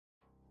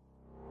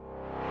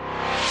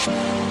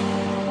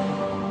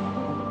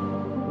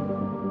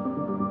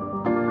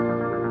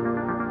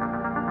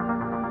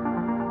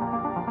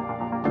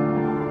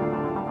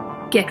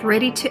Get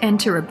ready to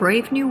enter a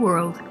brave new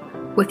world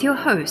with your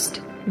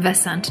host,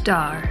 Vasant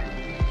Dar.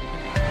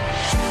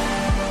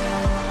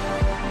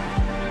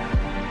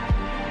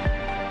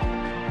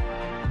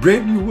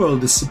 Brave New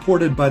World is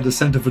supported by the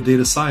Center for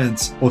Data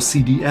Science, or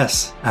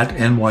CDS, at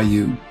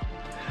NYU.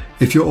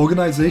 If your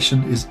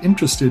organization is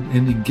interested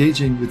in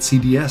engaging with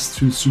CDS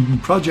through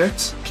student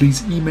projects,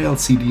 please email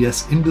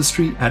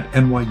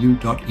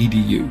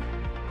cdsindustry@nyu.edu.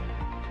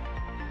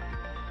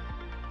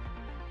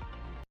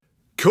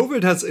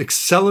 COVID has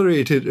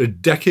accelerated a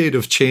decade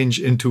of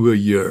change into a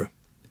year.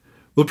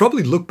 We'll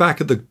probably look back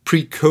at the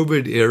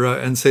pre-COVID era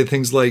and say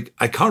things like,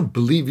 I can't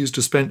believe we used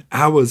to spend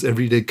hours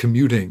every day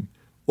commuting.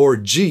 Or,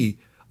 gee,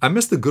 I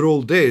miss the good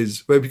old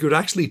days where we could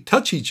actually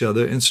touch each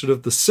other instead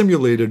of the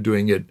simulator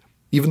doing it,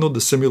 even though the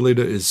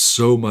simulator is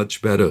so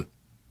much better.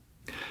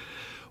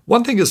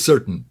 One thing is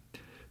certain,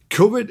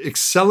 COVID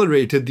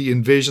accelerated the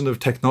invasion of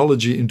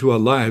technology into our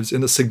lives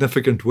in a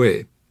significant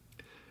way.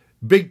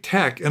 Big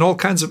tech and all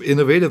kinds of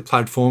innovative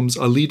platforms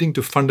are leading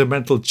to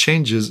fundamental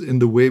changes in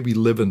the way we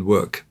live and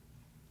work.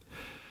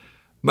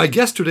 My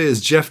guest today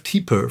is Jeff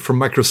Teper from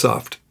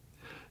Microsoft.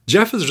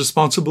 Jeff is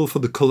responsible for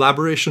the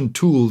collaboration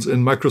tools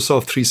in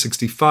Microsoft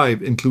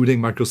 365, including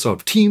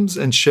Microsoft Teams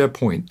and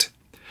SharePoint.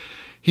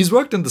 He's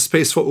worked in the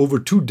space for over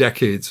 2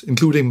 decades,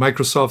 including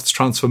Microsoft's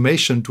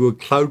transformation to a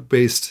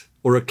cloud-based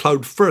or a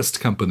cloud-first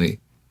company.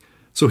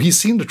 So he's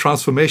seen the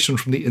transformation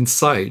from the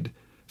inside,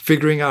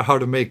 figuring out how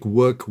to make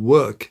work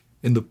work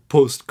in the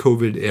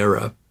post-COVID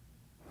era.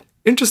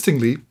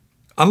 Interestingly,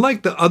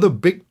 unlike the other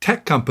big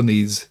tech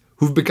companies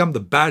who've become the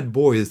bad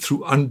boys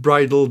through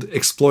unbridled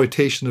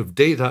exploitation of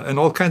data and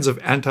all kinds of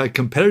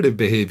anti-competitive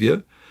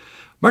behavior,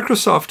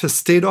 Microsoft has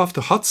stayed off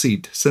the hot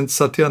seat since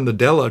Satya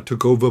Nadella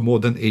took over more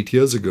than 8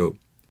 years ago.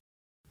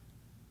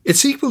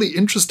 It's equally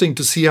interesting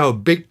to see how a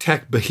big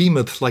tech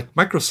behemoth like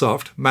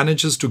Microsoft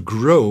manages to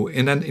grow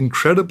in an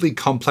incredibly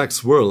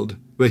complex world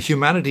where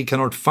humanity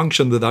cannot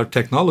function without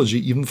technology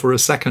even for a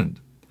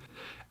second.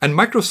 And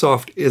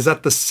Microsoft is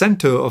at the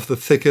center of the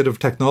thicket of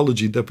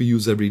technology that we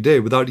use every day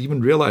without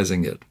even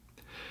realizing it.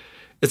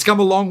 It's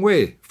come a long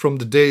way from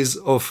the days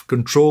of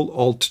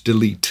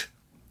Control-Alt-Delete.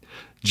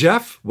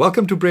 Jeff,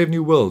 welcome to Brave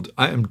New World.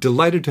 I am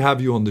delighted to have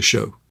you on the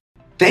show.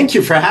 Thank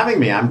you for having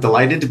me. I'm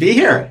delighted to be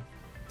here.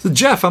 So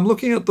Jeff, I'm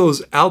looking at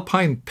those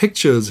alpine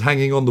pictures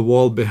hanging on the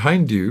wall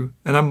behind you,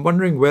 and I'm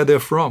wondering where they're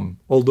from,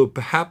 although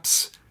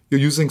perhaps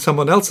you're using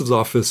someone else's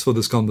office for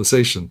this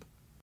conversation.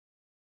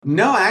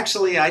 No,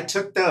 actually, I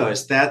took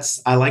those.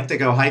 I like to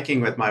go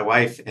hiking with my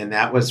wife, and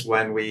that was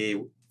when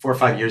we 4 or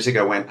 5 years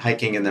ago went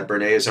hiking in the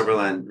Bernese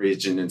Oberland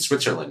region in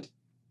Switzerland.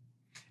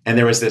 And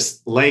there was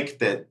this lake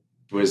that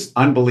was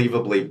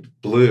unbelievably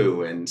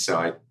blue. And so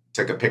I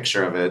took a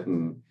picture of it,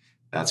 and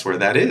that's where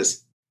that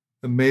is.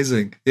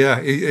 Amazing.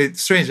 Yeah,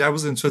 it's strange. I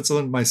was in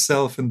Switzerland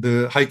myself and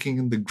hiking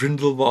in the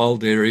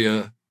Grindelwald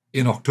area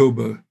in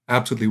October.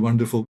 Absolutely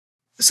wonderful.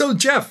 So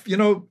Jeff,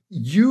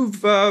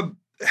 you've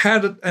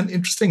had an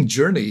interesting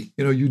journey.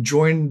 You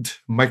joined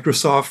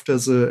Microsoft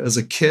as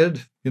a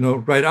kid,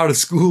 right out of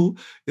school,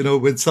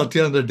 with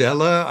Satya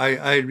Nadella.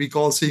 I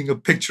recall seeing a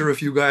picture of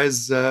you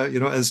guys,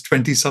 as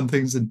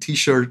 20-somethings in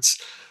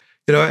T-shirts,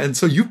 and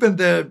so you've been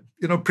there,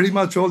 pretty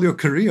much all your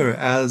career,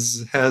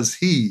 as has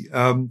he.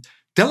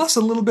 Tell us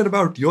a little bit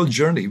about your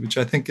journey, which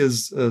I think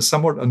is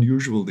somewhat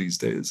unusual these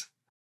days.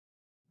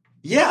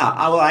 Yeah,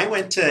 well, I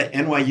went to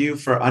NYU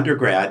for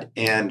undergrad,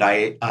 and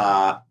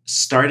I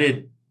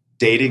started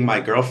dating my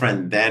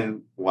girlfriend,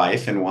 then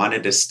wife, and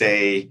wanted to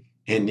stay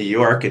in New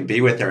York and be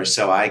with her.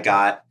 So I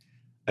got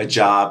a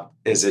job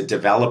as a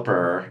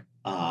developer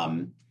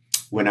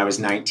when I was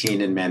 19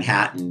 in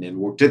Manhattan,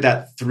 and did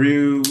that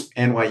through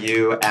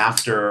NYU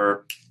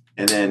after,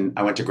 and then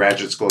I went to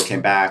graduate school,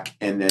 came back,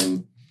 and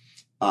then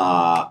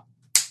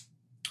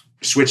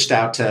switched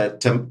out to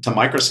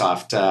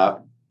Microsoft.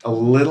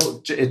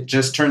 It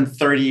just turned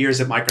 30 years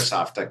at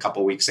Microsoft a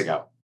couple weeks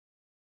ago.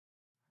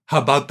 How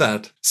about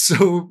that?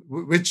 So,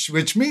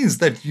 which means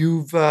that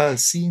you've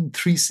seen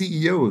 3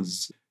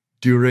 CEOs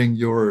during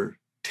your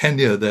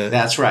tenure there.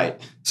 That's right.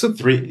 So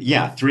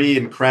three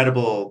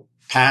incredible,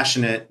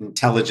 passionate,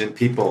 intelligent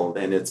people,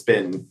 and it's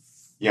been,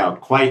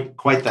 quite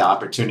the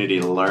opportunity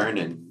to learn,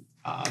 and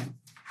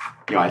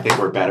I think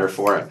we're better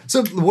for it.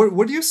 So,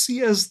 what do you see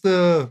as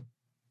the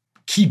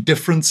key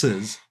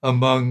differences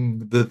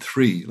among the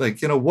 3?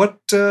 Like,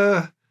 what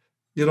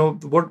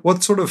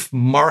sort of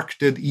mark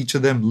did each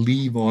of them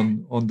leave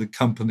on the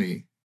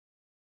company?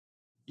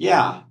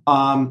 Yeah.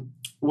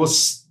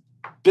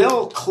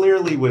 Bill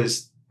clearly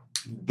was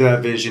the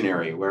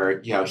visionary, where,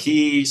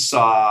 he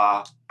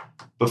saw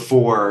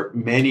before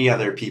many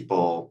other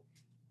people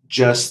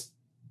just,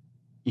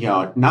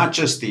 not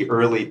just the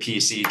early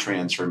PC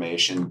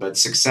transformation, but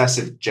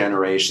successive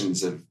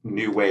generations of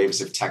new waves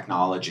of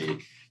technology.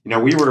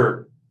 We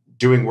were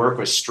doing work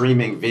with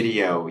streaming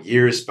video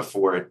years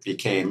before it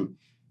became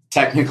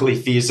technically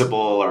feasible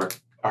or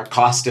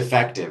cost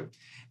effective.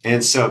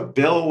 And so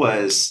Bill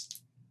was,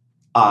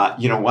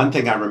 one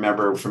thing I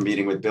remember from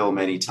meeting with Bill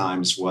many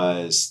times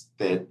was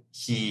that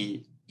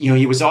he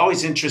he was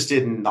always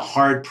interested in the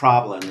hard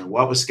problem and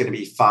what was going to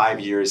be 5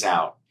 years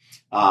out.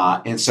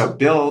 And so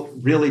Bill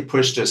really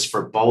pushed us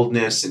for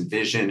boldness and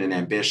vision and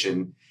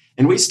ambition.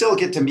 And we still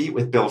get to meet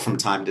with Bill from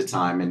time to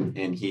time,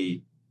 and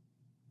he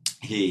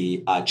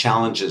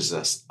challenges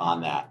us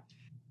on that.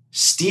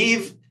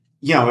 Steve,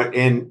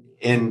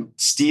 and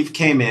Steve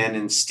came in,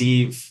 and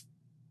Steve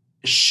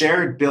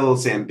shared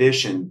Bill's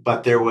ambition,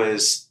 but there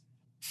was,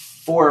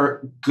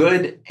 for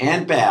good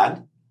and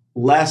bad,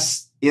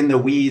 less in the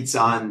weeds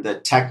on the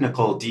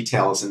technical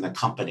details in the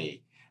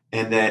company.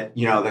 And that,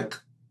 the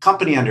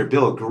company under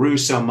Bill grew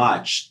so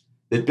much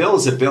that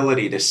Bill's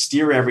ability to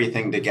steer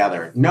everything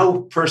together,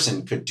 no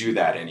person could do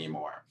that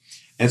anymore.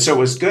 And so it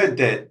was good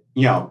that,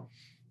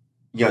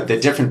 the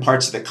different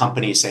parts of the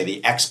company, say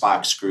the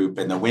Xbox group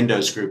and the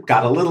Windows group,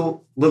 got a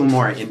little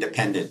more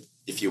independent,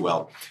 if you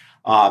will.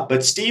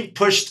 But Steve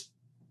pushed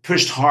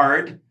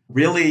hard,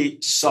 really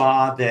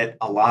saw that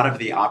a lot of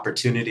the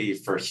opportunity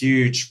for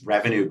huge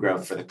revenue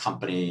growth for the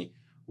company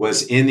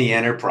was in the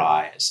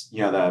enterprise.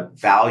 The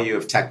value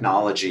of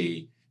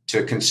technology to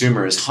a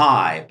consumer is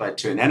high, but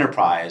to an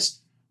enterprise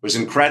was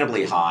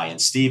incredibly high.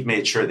 And Steve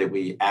made sure that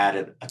we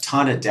added a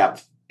ton of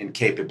depth and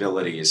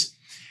capabilities.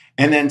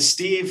 And then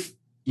Steve,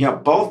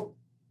 both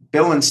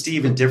Bill and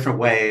Steve in different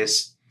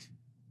ways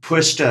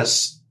pushed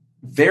us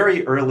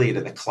very early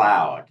to the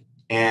cloud.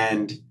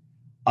 And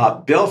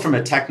Bill, from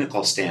a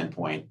technical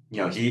standpoint,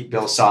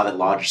 Bill saw that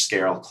large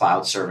scale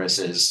cloud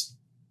services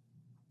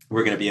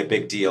were going to be a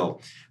big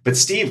deal. But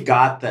Steve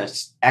got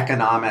this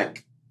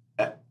economic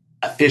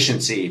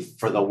efficiency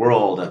for the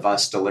world of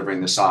us delivering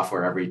the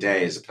software every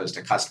day, as opposed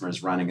to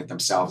customers running it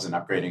themselves and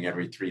upgrading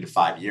every 3 to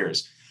 5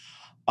 years.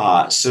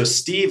 So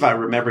Steve, I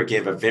remember,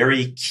 gave a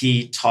very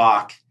key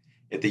talk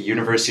at the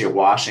University of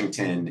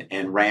Washington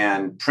and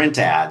ran print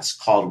ads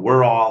called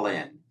 "We're All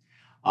In,"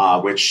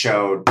 which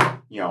showed,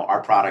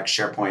 our product,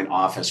 SharePoint,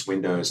 Office,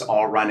 Windows,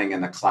 all running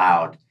in the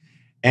cloud.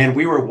 And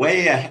we were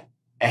way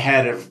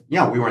ahead of,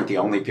 we weren't the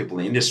only people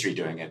in the industry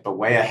doing it, but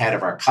way ahead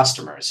of our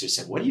customers who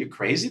said, "What, are you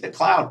crazy? The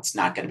cloud's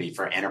not going to be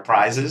for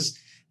enterprises.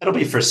 It'll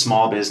be for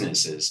small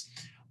businesses."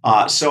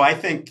 So I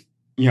think,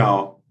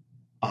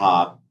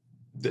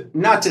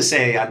 not to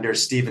say under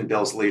Steve and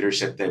Bill's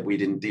leadership that we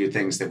didn't do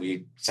things that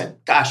we said,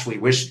 gosh, we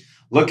wish,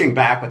 looking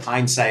back with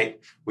hindsight,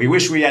 we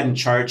wish we hadn't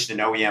charged an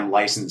OEM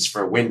license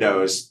for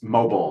Windows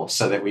Mobile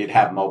so that we'd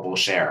have mobile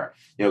share.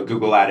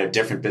 Google had a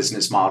different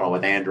business model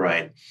with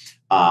Android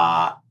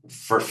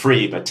for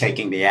free, but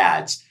taking the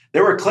ads.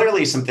 There were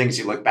clearly some things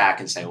you look back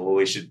and say, well,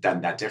 we should have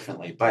done that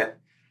differently. But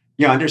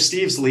under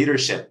Steve's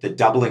leadership, the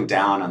doubling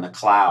down on the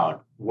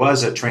cloud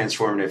was a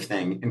transformative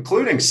thing,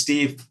 including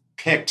Steve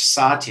picked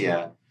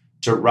Satya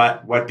to run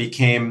what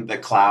became the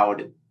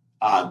cloud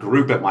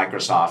group at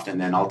Microsoft,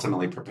 and then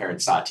ultimately prepared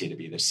Satya to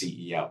be the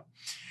CEO.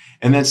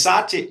 And then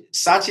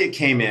Satya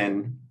came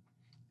in,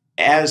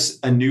 as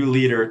a new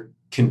leader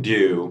can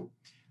do,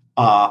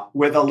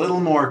 with a little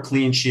more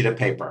clean sheet of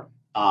paper,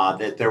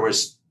 that there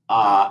was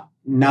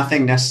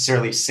nothing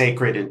necessarily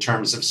sacred in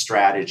terms of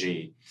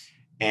strategy.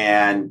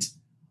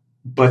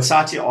 But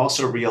Satya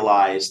also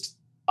realized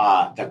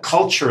the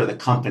culture of the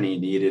company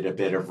needed a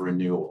bit of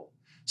renewal.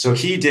 So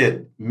he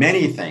did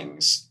many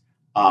things,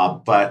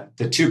 but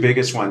the two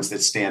biggest ones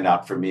that stand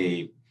out for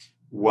me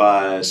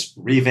was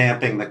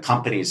revamping the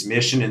company's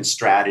mission and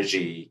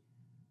strategy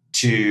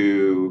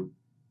to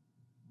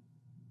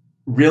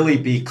really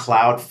be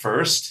cloud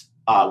first,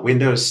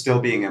 Windows still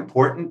being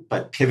important,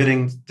 but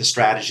pivoting the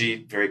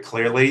strategy very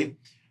clearly,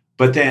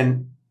 but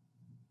then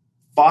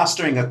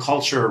fostering a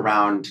culture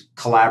around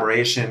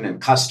collaboration and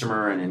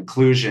customer and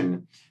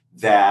inclusion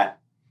that,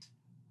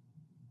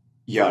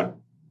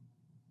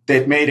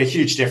 that made a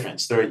huge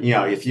difference. There,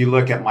 if you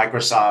look at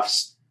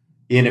Microsoft's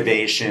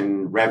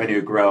innovation,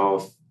 revenue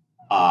growth,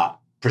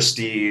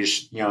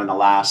 prestige, in the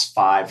last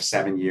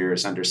 5-7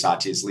 years under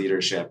Satya's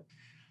leadership,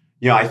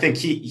 I think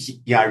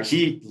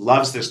he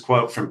loves this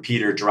quote from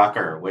Peter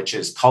Drucker, which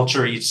is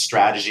 "Culture eats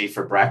strategy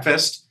for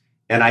breakfast."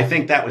 And I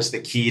think that was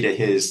the key to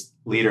his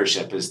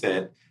leadership, is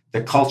that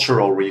the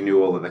cultural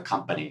renewal of the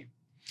company.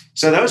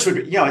 So those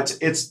would,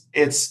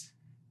 it's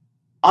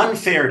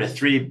unfair to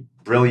three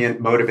brilliant,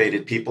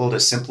 motivated people to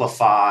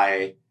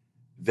simplify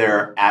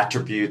their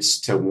attributes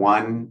to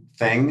one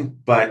thing.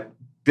 But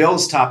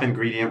Bill's top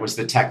ingredient was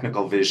the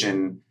technical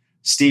vision.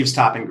 Steve's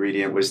top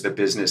ingredient was the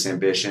business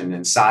ambition,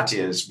 and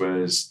Satya's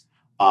was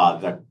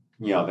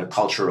the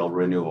cultural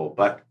renewal.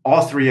 But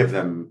all three of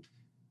them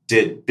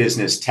did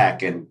business,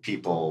 tech, and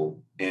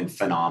people in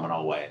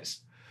phenomenal ways.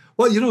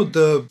 Well,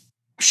 the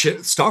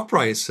stock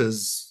price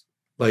has,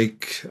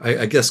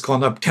 I guess,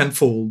 gone up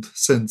tenfold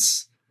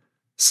since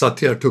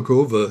Satya took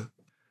over.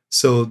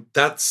 So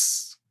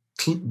that's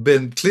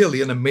been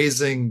clearly an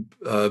amazing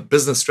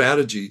business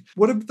strategy.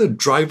 What have the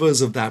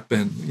drivers of that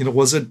been?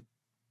 Was it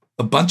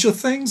a bunch of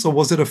things, or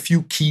was it a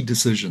few key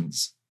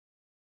decisions?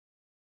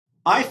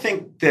 I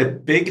think the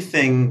big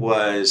thing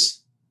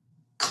was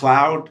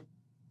cloud.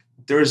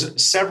 There's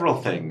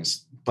several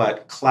things,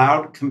 but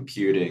cloud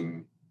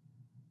computing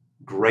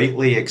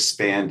greatly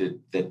expanded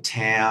the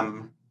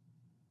TAM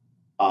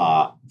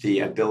the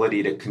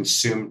ability to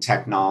consume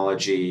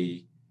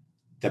technology,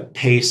 the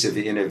pace of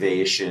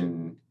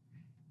innovation,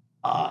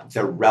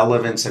 the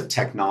relevance of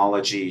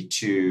technology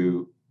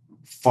to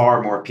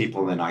far more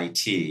people than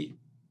IT.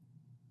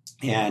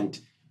 And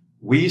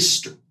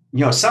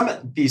some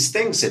of these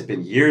things had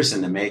been years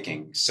in the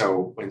making.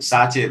 So when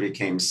Satya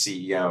became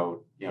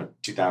CEO,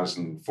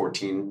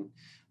 2014,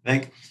 I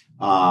think,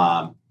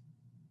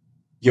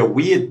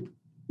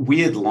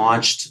 we had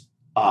launched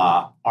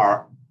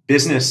our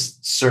business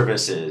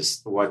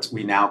services, what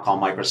we now call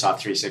Microsoft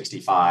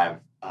 365,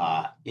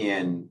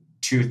 in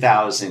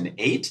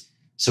 2008.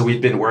 So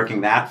we'd been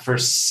working that for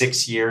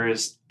 6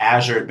 years.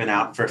 Azure had been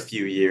out for a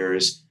few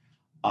years.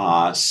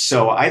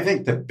 So I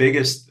think the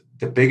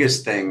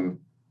biggest thing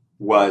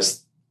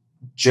was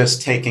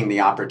just taking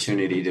the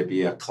opportunity to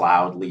be a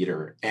cloud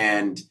leader.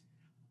 And,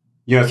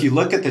 if you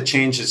look at the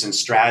changes in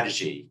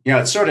strategy,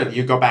 it's sort of,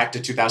 you go back to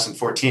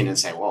 2014 and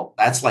say, well,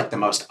 that's like the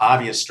most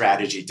obvious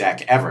strategy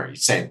deck ever. You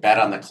say, bet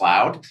on the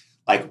cloud.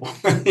 Like,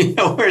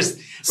 where's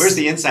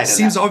the insight?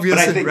 Seems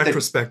obvious in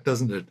retrospect,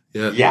 doesn't it?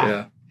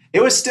 Yeah.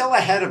 It was still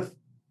ahead of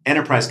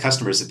enterprise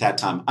customers at that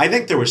time. I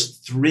think there was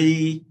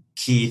 3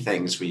 key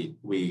things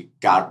we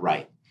got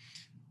right.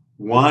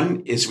 One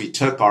is we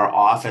took our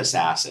Office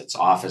assets,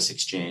 Office,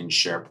 Exchange,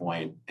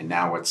 SharePoint, and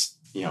now it's,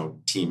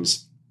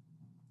 Teams,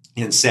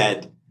 and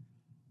said,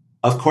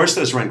 of course,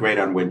 those run great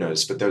on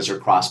Windows, but those are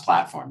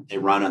cross-platform. They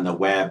run on the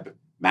web,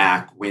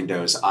 Mac,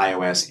 Windows,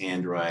 iOS,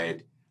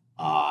 Android,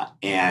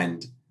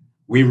 and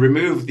we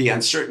removed the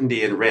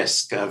uncertainty and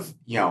risk of,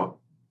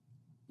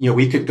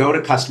 we could go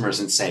to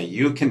customers and say,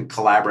 you can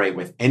collaborate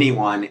with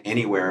anyone,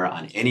 anywhere,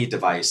 on any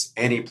device,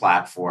 any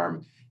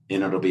platform,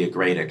 and it'll be a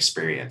great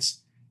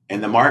experience.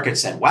 And the market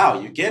said, wow,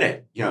 you get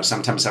it.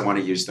 Sometimes I want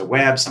to use the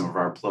web. Some of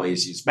our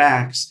employees use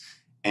Macs.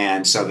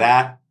 And so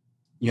that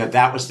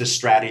was the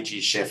strategy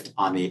shift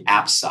on the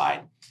app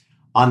side.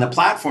 On the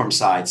platform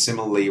side,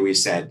 similarly, we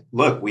said,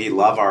 look, we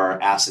love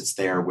our assets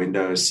there,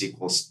 Windows,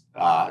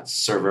 SQL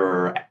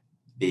Server,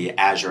 the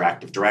Azure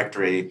Active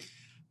Directory,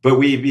 but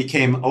we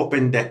became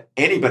open to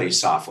anybody's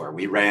software.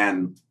 We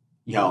run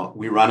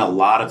a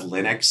lot of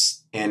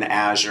Linux in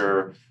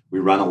Azure. We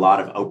run a lot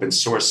of open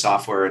source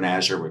software in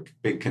Azure. We're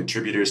big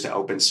contributors to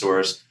open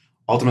source.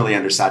 Ultimately,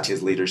 under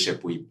Satya's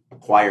leadership, we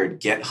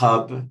acquired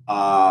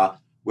GitHub,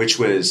 which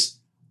was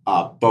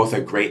both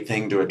a great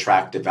thing to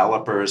attract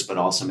developers, but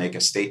also make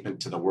a statement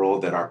to the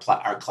world that our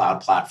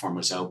cloud platform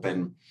was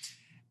open.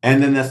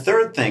 And then the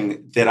third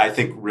thing that I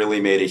think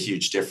really made a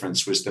huge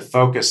difference was the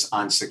focus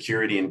on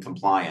security and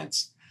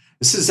compliance.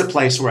 This is a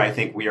place where I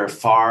think we are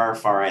far,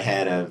 far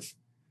ahead of,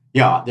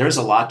 there's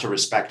a lot to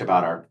respect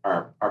about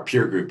our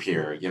peer group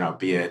here,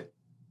 be it,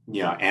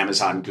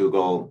 Amazon,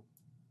 Google,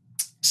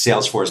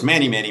 Salesforce,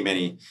 many, many,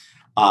 many.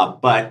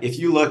 But if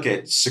you look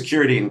at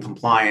security and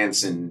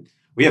compliance, and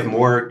we have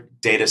more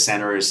data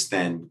centers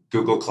than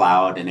Google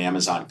Cloud and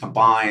Amazon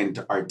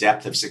combined, our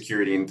depth of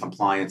security and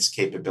compliance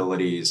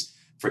capabilities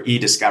for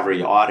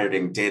e-discovery,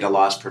 auditing, data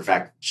loss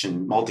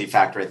prevention,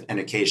 multi-factor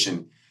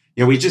authentication,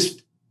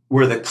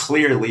 we're the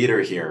clear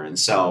leader here. And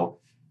so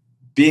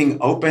being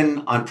open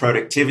on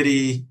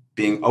productivity,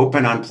 being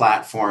open on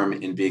platform,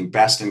 and being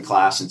best in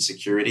class in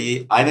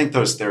security, I think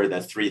they're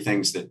the 3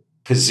 things that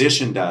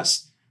positioned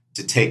us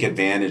to take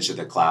advantage of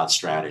the cloud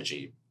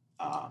strategy.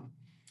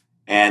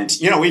 And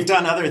we've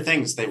done other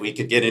things that we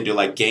could get into,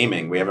 like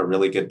gaming. We have a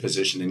really good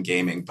position in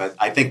gaming, but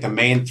I think the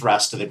main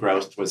thrust of the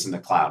growth was in the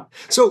cloud.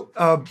 So,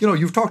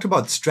 you've talked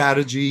about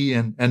strategy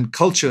and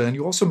culture, and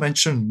you also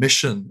mentioned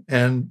mission.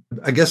 And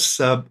I guess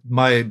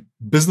my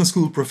business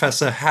school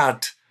professor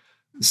hat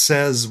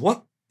says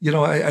and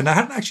I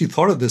hadn't actually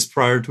thought of this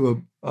prior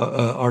to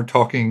our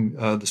talking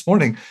this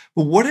morning,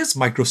 but what is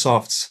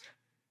Microsoft's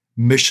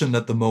mission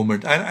at the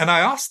moment? And I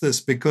asked this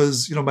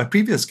because, my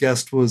previous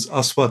guest was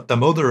Aswath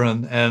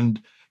Damodaran,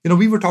 and,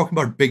 we were talking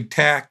about big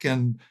tech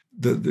and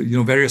the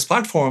various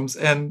platforms.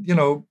 And,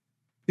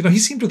 he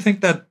seemed to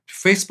think that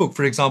Facebook,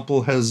 for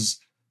example, has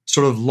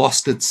sort of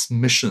lost its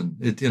mission.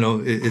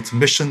 Its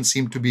mission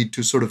seemed to be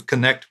to sort of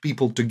connect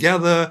people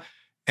together.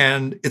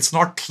 And it's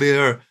not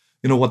clear,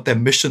 what their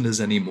mission is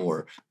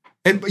anymore.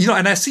 And,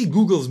 and I see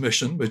Google's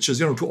mission, which is,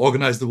 to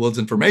organize the world's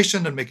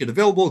information and make it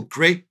available.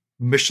 Great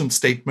mission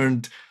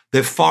statement.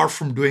 They're far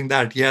from doing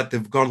that yet.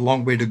 They've got a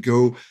long way to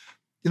go.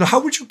 How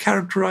would you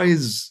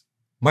characterize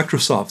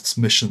Microsoft's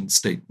mission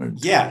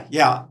statement?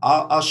 Yeah.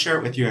 I'll share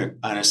it with you in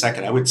a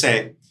second. I would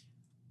say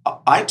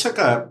I took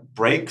a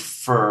break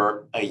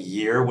for a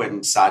year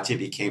when Satya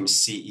became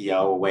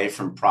CEO, away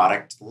from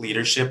product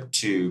leadership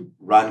to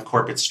run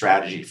corporate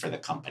strategy for the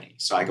company.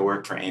 So I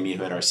worked for Amy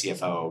Hood, our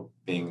CFO,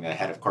 being the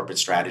head of corporate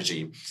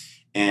strategy,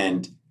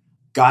 and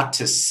got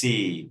to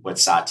see what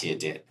Satya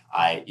did.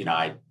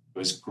 It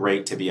was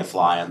great to be a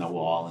fly on the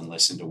wall and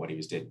listen to what he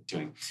was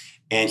doing.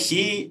 And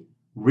he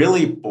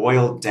really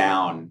boiled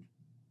down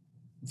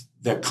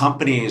the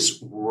company's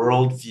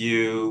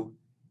worldview,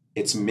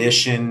 its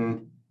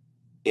mission,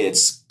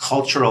 its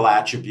cultural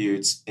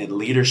attributes, and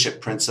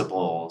leadership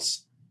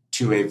principles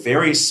to a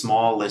very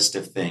small list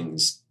of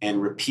things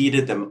and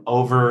repeated them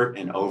over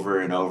and over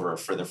and over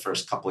for the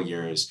first couple of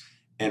years,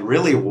 and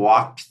really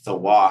walked the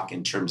walk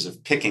in terms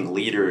of picking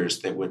leaders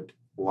that would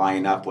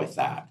line up with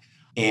that.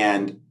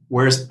 And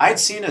whereas I'd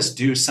seen us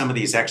do some of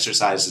these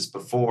exercises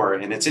before,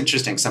 and it's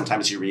interesting,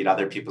 sometimes you read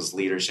other people's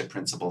leadership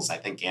principles. I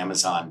think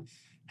Amazon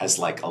has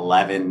like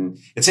 11.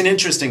 It's an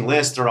interesting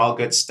list. They're all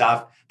good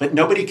stuff, but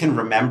nobody can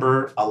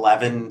remember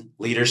 11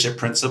 leadership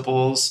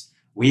principles.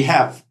 We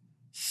have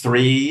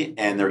 3,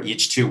 and they're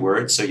each 2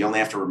 words. So you only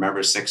have to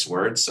remember 6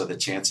 words. So the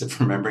chance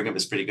of remembering them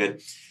is pretty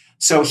good.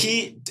 So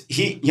he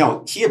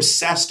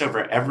obsessed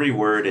over every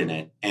word in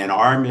it. And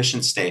our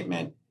mission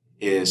statement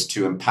is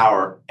to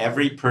empower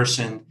every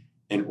person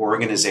and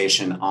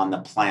organization on the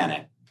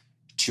planet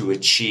to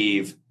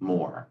achieve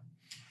more.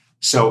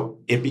 So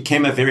it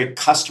became a very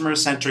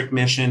customer-centric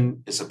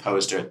mission as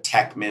opposed to a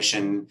tech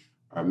mission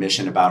or a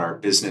mission about our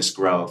business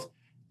growth,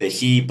 that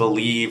he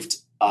believed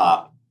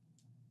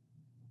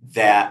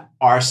that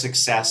our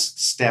success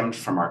stemmed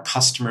from our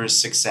customers'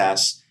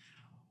 success.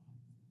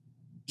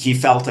 He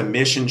felt a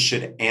mission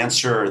should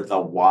answer the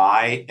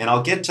why, and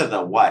I'll get to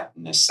the what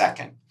in a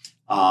second.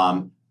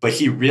 But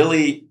he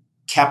really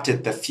kept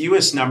it the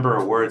fewest number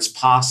of words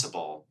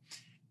possible.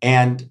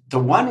 And the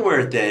one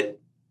word that,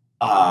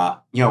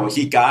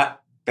 he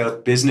got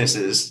both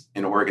businesses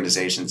and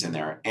organizations in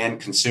there and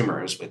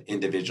consumers with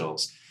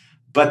individuals.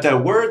 But the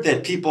word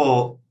that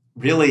people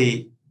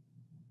really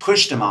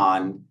pushed him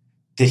on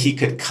that he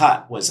could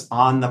cut was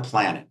on the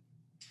planet,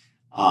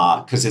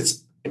 because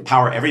it's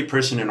empower every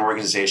person and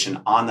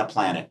organization on the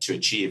planet to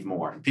achieve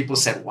more. And people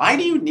said, why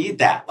do you need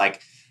that?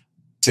 Like,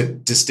 to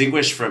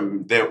distinguish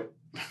from the,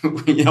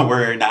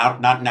 we're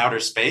not in outer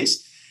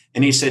space.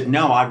 And he said,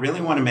 no, I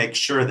really want to make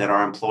sure that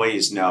our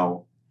employees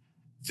know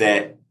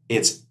that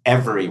it's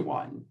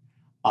everyone.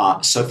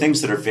 So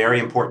things that are very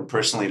important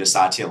personally to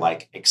Satya,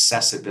 like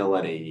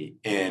accessibility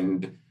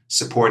and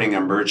supporting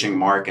emerging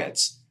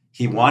markets.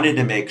 He wanted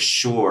to make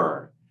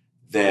sure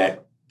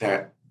that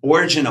the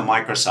origin of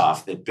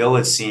Microsoft that Bill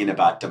had seen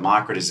about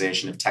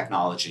democratization of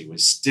technology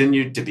was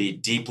continued to be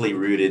deeply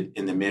rooted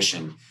in the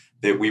mission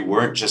that we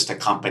weren't just a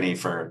company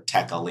for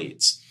tech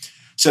elites.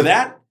 So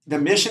that the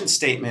mission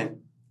statement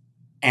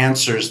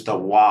answers the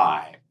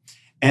why.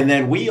 And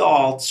then we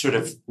all sort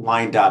of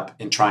lined up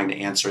in trying to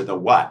answer the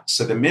what.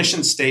 So the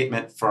mission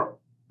statement for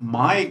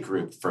my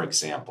group, for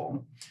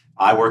example,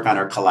 I work on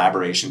our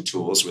collaboration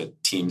tools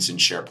with Teams and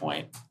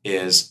SharePoint,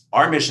 is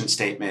our mission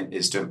statement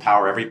is to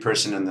empower every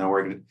person in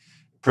the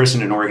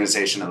person and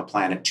organization on the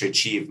planet to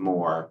achieve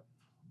more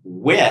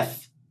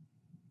with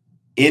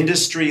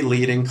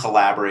industry-leading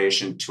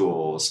collaboration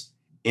tools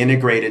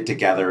integrated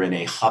together in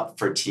a hub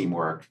for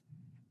teamwork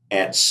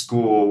at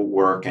school,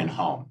 work, and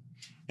home.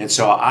 And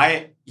so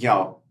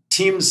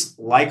teams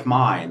like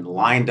mine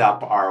lined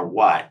up our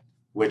what,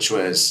 which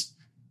was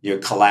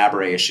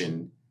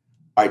collaboration,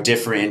 our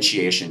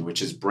differentiation,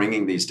 which is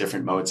bringing these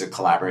different modes of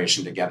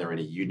collaboration together in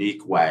a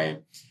unique way,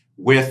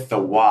 with the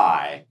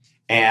why.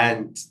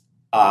 And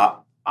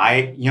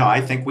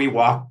I think we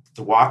walked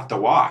the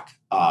walk.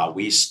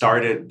 We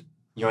started,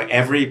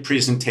 every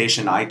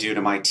presentation I do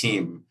to my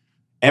team,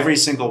 every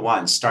single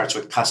one starts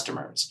with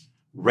customers.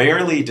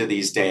 Rarely do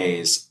these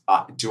days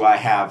do I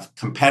have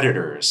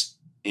competitors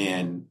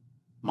in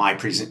my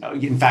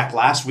presentation. In fact,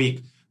 last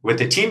week with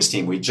the Teams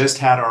team, we just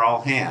had our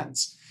all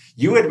hands.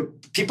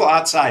 People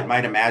outside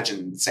might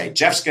imagine, say,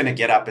 Jeff's going to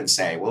get up and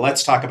say, well,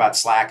 let's talk about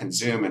Slack and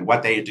Zoom and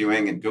what they're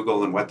doing and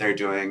Google and what they're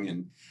doing.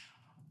 And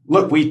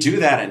look, we do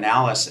that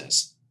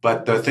analysis.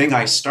 But the thing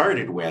I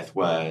started with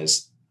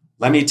was,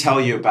 let me tell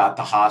you about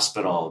the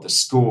hospital, the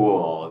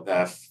school,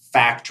 the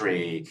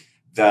factory,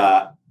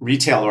 the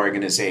retail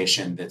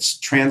organization that's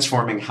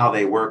transforming how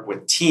they work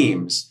with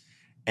teams.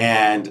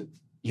 And,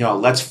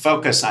 let's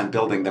focus on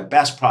building the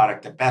best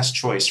product, the best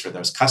choice for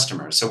those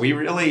customers. So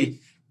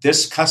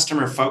this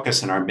customer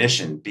focus in our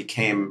mission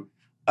became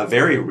a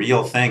very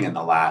real thing in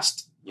the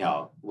last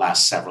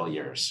several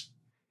years.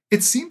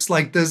 It seems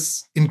like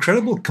there's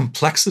incredible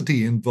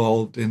complexity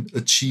involved in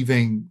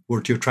achieving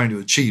what you're trying to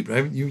achieve,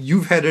 right?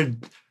 You've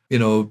headed,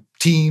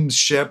 Teams,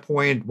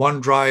 SharePoint,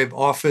 OneDrive,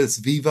 Office,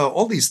 Viva,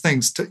 all these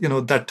things,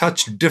 that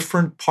touch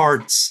different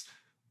parts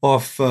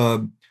of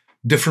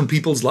different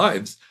people's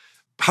lives.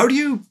 How do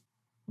you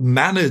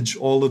manage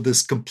all of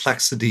this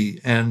complexity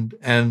and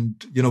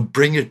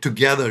bring it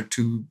together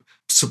to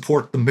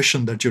support the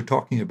mission that you're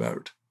talking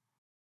about?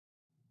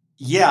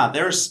 Yeah,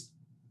 there's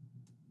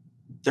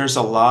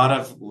a lot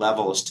of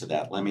levels to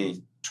that. Let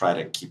me try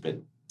to keep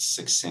it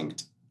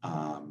succinct.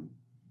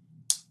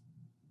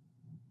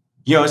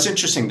 It's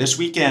interesting. This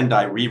weekend,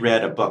 I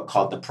reread a book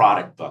called The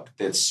Product Book.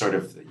 That's sort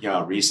of,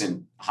 a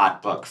recent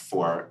hot book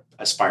for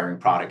aspiring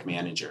product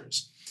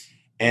managers.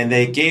 And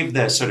they gave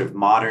the sort of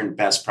modern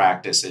best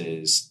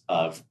practices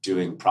of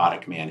doing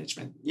product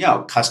management,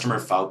 customer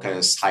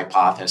focus,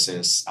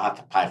 hypotheses,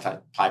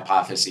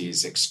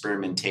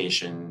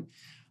 experimentation,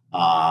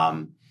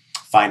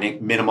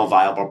 finding minimal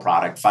viable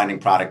product, finding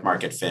product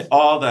market fit,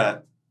 all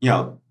the,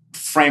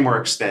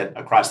 frameworks that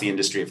across the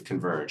industry have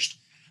converged.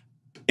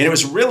 And it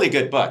was a really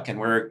good book. And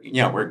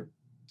we're,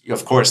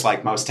 of course,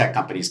 like most tech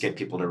companies, get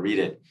people to read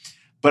it.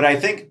 But I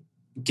think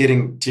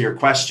getting to your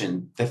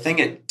question, the thing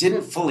it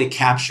didn't fully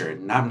capture,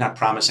 and I'm not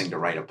promising to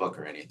write a book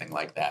or anything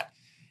like that,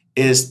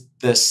 is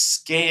the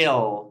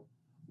scale.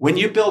 When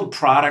you build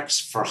products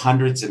for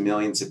hundreds of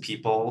millions of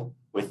people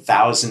with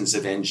thousands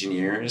of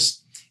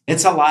engineers,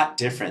 it's a lot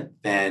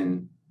different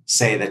than,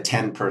 say, the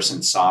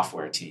 10-person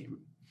software team.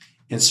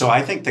 And so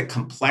I think the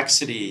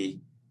complexity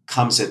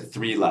comes at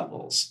three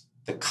levels.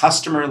 The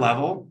customer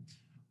level,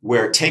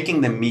 where taking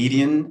the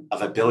median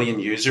of 1 billion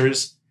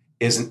users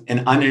is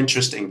an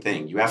uninteresting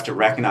thing. You have to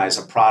recognize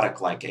a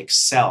product like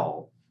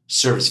Excel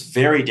serves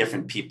very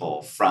different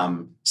people,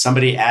 from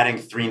somebody adding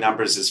 3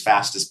 numbers as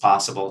fast as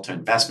possible to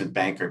investment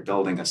banker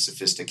building a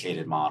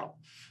sophisticated model.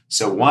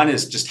 So one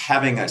is just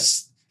having a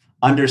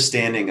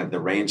understanding of the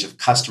range of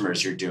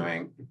customers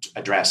you're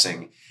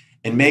addressing,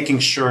 and making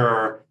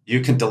sure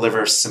you can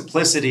deliver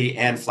simplicity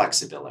and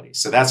flexibility.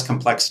 So that's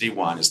complexity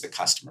 1, is the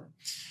customer.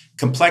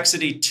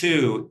 Complexity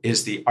 2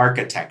 is the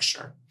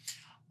architecture.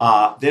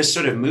 This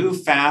sort of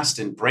move fast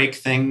and break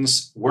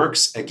things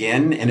works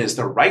again and is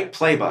the right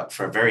playbook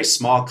for a very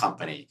small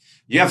company.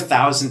 You have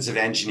thousands of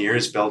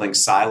engineers building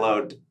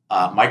siloed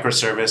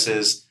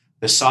microservices.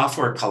 The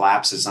software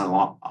collapses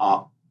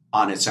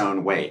on its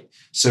own weight.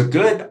 So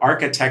good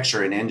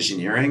architecture and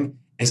engineering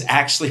is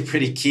actually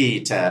pretty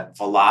key to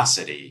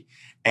velocity.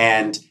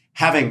 And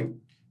having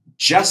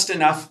just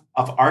enough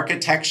of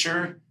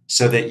architecture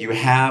so that you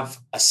have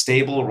a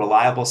stable,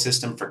 reliable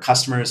system for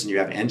customers and you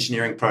have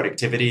engineering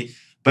productivity,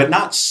 but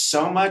not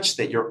so much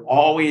that you're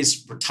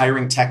always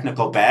retiring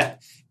technical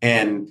bet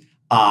and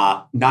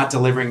not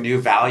delivering new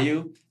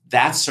value.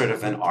 That's sort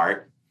of an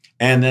art.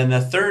 And then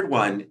the third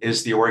one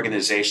is the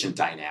organization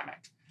dynamic.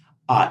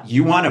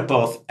 You want to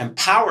both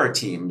empower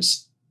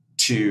teams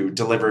to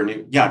deliver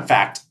new. In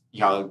fact,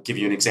 I'll give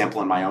you an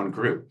example in my own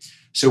group.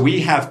 So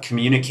we have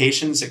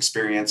communications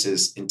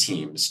experiences in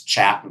Teams,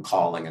 chat and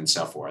calling and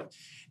so forth.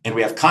 And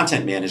we have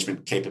content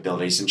management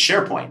capabilities in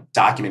SharePoint,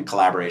 document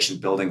collaboration,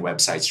 building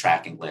websites,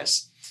 tracking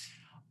lists.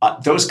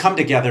 Those come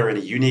together in a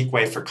unique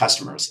way for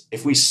customers.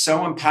 If we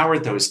so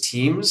empowered those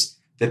teams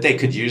that they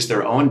could use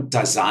their own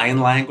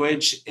design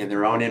language in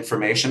their own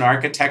information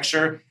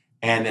architecture,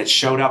 and it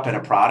showed up in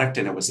a product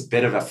and it was a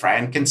bit of a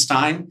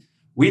Frankenstein,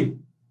 we'd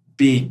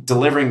be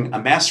delivering a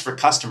mess for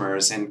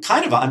customers and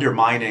kind of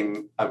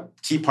undermining a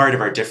key part of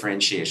our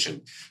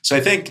differentiation. So I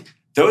think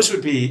those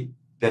would be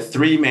the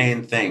 3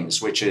 main things,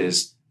 which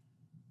is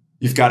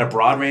you've got a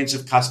broad range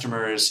of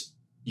customers.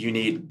 You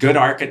need good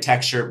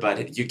architecture,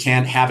 but you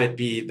can't have it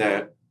be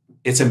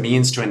it's a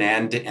means to an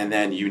end. And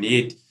then you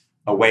need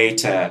a way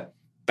to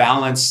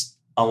balance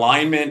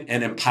alignment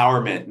and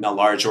empowerment in a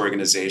large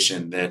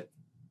organization that,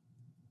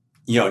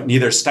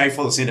 neither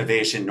stifles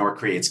innovation nor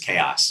creates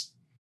chaos.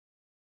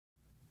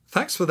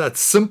 Thanks for that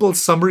simple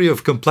summary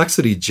of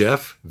complexity,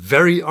 Jeff.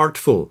 Very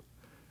artful.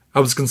 I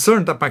was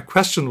concerned that my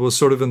question was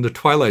sort of in the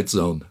twilight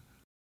zone.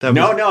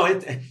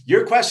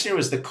 Your question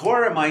was the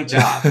core of my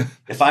job.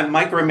 If I'm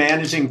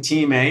micromanaging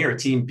team A or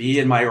team B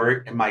in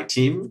my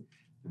team,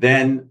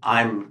 then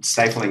I'm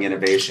stifling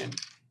innovation.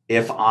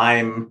 If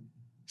I'm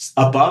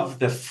above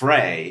the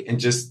fray and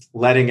just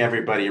letting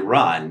everybody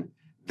run,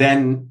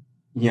 then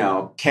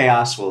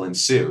chaos will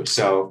ensue.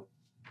 So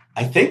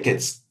I think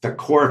it's the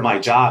core of my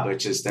job,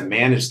 which is to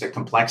manage the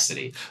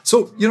complexity.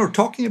 So,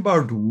 talking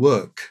about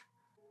work,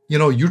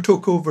 you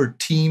took over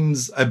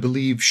Teams, I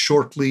believe,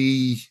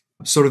 shortly.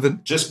 Sort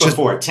of just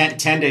before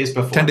 10 days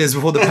before 10 days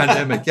before the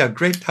pandemic. Yeah,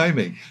 great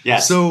timing.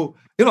 Yes. So,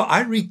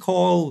 I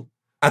recall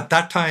at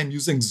that time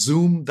using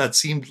Zoom. That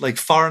seemed like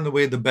far and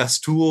away the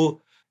best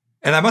tool.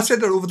 And I must say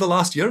that over the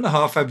last year and a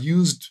half, I've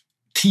used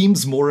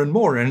Teams more and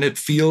more, and it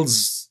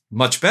feels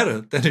much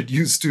better than it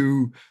used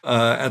to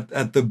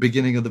at the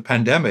beginning of the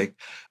pandemic.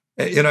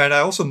 And I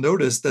also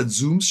noticed that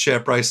Zoom's share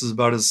price is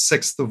about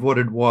 1/6 of what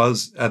it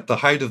was at the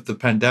height of the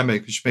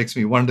pandemic, which makes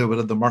me wonder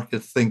whether the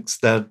market thinks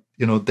that,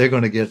 they're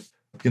going to get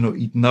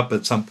eaten up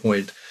at some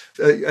point.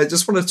 I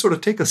just want to sort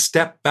of take a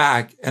step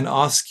back and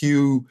ask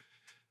you,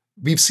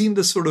 we've seen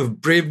this sort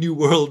of brave new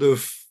world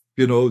of,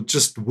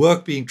 just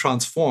work being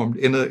transformed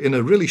in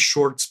a really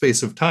short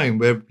space of time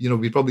where,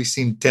 we've probably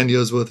seen 10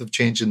 years worth of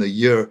change in a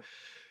year.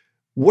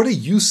 What are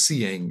you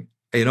seeing,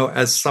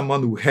 as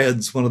someone who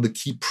heads one of the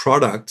key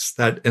products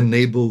that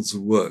enables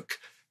work?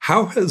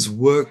 How has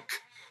work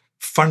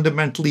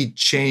fundamentally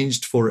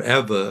changed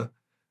forever,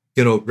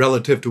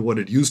 relative to what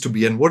it used to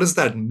be? And what does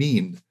that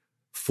mean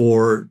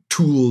for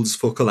tools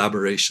for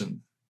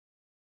collaboration?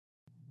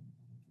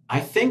 I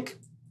think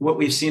what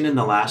we've seen in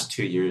the last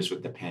 2 years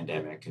with the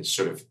pandemic has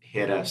sort of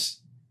hit us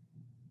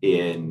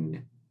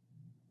in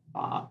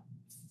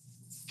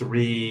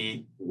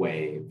 3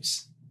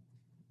 waves.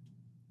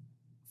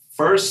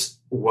 First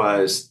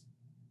was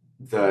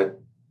the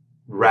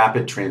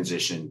rapid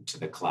transition to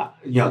the cloud.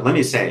 Let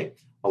me say,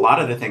 a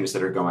lot of the things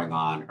that are going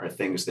on are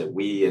things that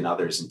we and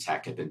others in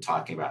tech have been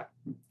talking about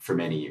for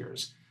many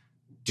years.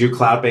 Do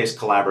cloud-based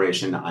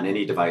collaboration on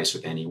any device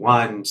with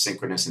anyone,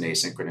 synchronous and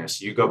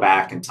asynchronous. You go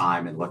back in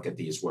time and look at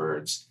these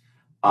words.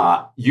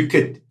 you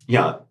could,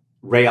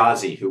 Ray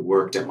Ozzie, who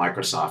worked at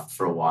Microsoft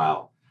for a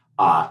while,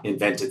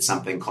 invented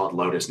something called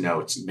Lotus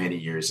Notes many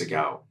years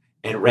ago.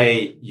 And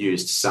Ray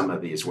used some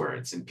of these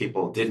words, and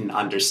people didn't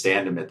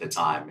understand them at the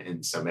time.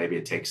 And so maybe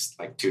it takes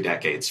like 2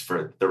 decades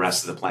for the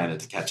rest of the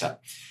planet to catch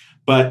up.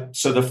 But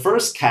so the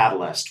first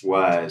catalyst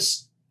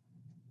was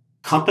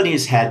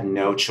companies had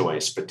no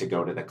choice but to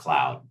go to the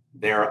cloud.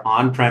 Their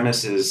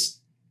on-premises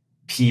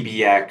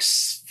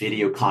PBX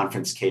video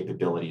conference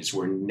capabilities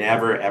were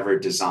never, ever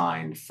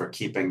designed for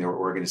keeping their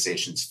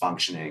organizations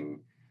functioning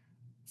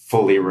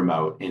fully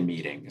remote in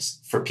meetings.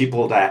 For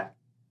people that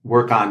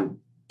work on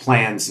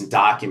plans and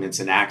documents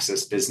and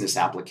access business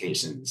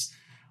applications,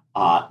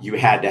 you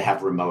had to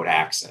have remote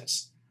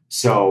access.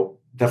 So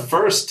the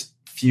first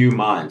few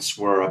months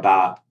were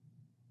about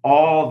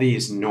all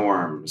these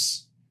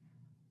norms,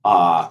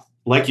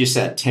 like you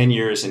said, 10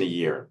 years in a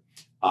year,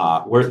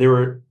 where there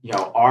were,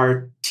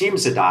 our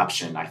Teams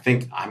adoption. I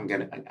think I'm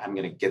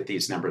gonna get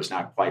these numbers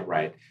not quite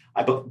right,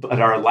 but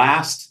our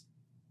last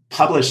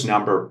published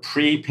number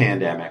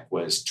pre-pandemic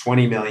was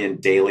 20 million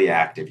daily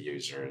active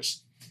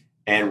users,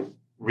 and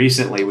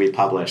recently we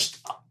published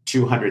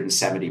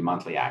 270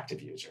 monthly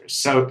active users.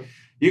 So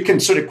you can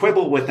sort of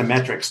quibble with the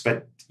metrics,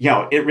 but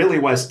it really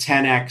was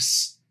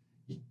 10x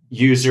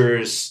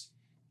users,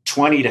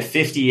 20 to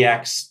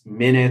 50x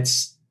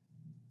minutes,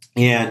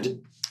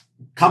 and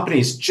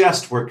companies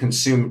just were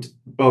consumed,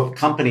 both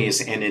companies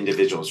and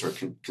individuals were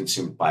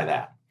consumed by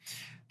that.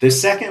 The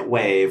second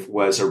wave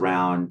was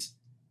around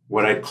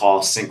what I'd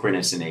call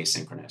synchronous and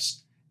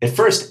asynchronous. At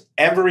first,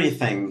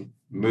 everything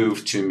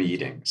moved to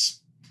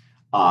meetings,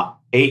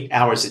 8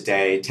 hours a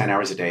day, 10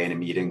 hours a day in a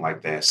meeting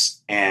like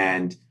this.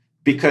 And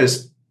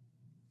because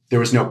there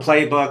was no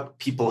playbook,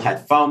 people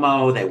had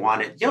FOMO,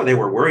 they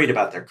were worried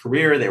about their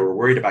career, they were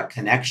worried about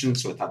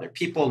connections with other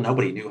people.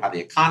 Nobody knew how the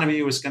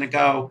economy was going to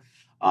go.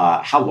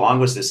 How long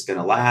was this going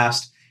to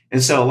last?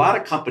 And so a lot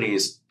of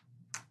companies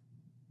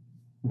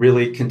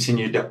really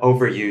continued to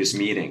overuse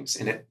meetings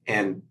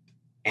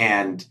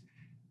and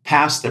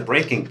past the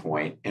breaking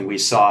point. And we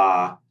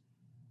saw,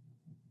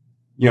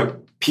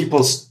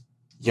 people's,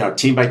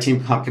 team by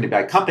team, company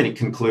by company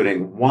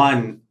concluding,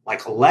 one,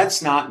 like,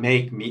 let's not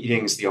make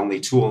meetings the only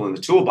tool in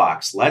the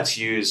toolbox. Let's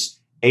use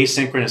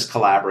asynchronous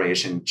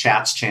collaboration,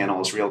 chats,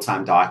 channels,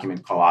 real-time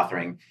document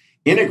co-authoring,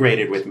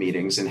 integrated with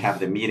meetings, and have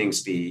the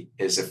meetings be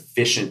as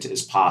efficient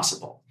as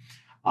possible.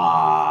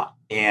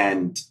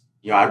 And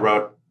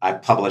I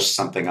published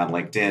something on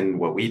LinkedIn,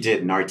 what we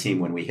did in our team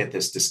when we hit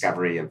this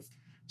discovery of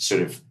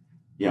sort of,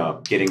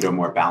 getting to a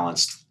more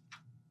balanced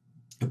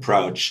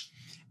approach.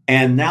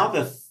 And now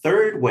the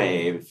third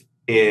wave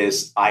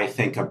is, I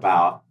think,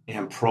 about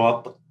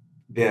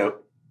the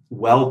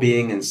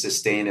well-being and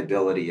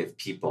sustainability of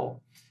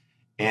people.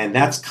 And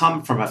that's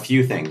come from a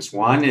few things.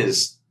 One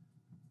is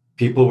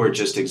people were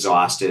just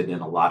exhausted in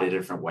a lot of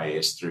different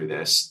ways through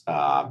this.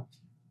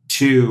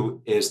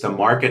 Two is the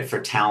market for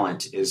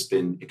talent has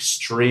been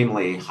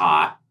extremely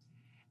hot.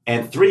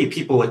 And three,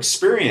 people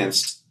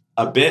experienced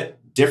a bit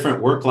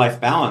different work-life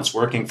balance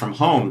working from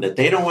home that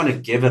they don't want to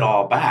give it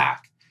all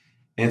back.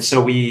 And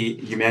so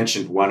you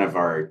mentioned one of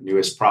our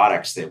newest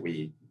products that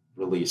we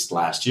released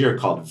last year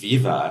called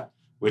Viva,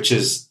 which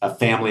is a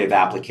family of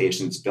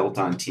applications built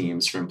on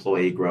Teams for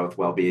employee growth,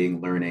 well-being,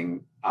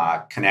 learning,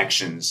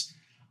 connections.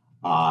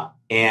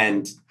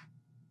 And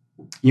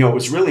it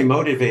was really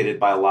motivated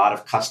by a lot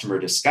of customer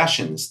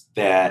discussions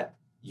that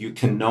you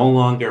can no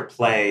longer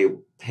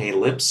pay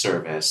lip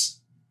service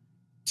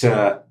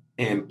to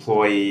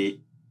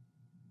employee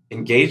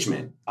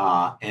engagement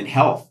and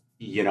health.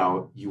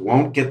 You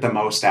won't get the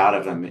most out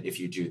of them if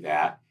you do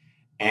that.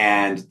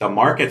 And the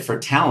market for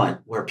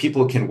talent, where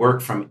people can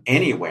work from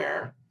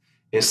anywhere,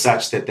 is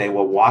such that they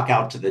will walk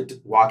out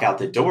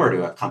the door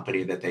to a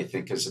company that they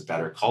think is a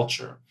better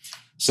culture.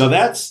 So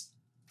that's,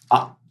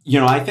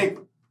 I think,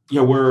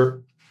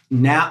 we're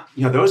now,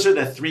 those are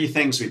the three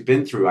things we've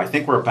been through. I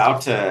think we're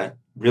about to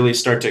really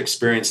start to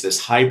experience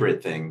this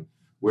hybrid thing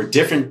where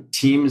different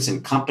teams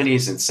and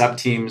companies and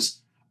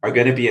sub-teams are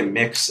going to be a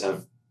mix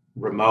of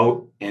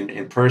remote and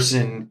in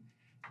person.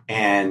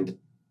 And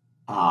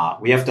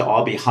we have to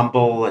all be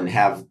humble and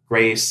have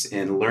grace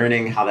in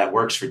learning how that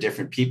works for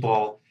different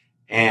people.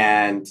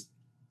 And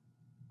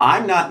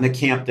I'm not in the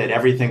camp that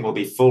everything will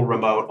be full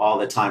remote all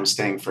the time,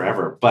 staying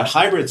forever. But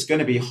hybrid's going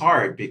to be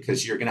hard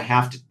because you're going to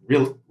have to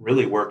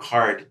really work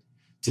hard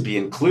to be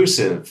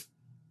inclusive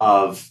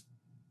of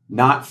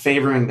not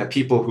favoring the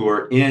people who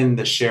are in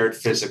the shared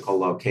physical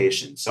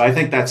location. So I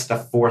think that's the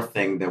fourth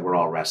thing that we're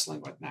all wrestling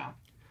with now.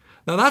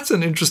 Now, that's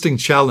an interesting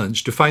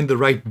challenge, to find the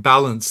right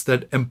balance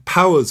that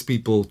empowers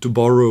people, to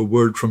borrow a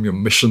word from your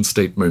mission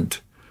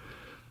statement.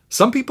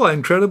 Some people are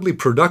incredibly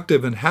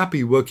productive and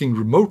happy working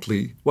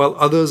remotely, while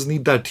others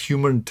need that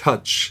human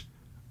touch.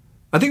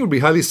 I think it would be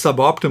highly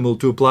suboptimal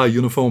to apply a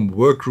uniform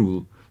work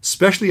rule,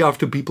 especially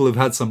after people have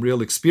had some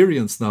real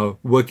experience now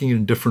working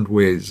in different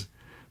ways.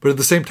 But at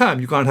the same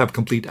time, you can't have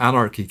complete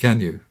anarchy,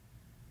 can you?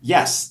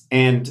 Yes.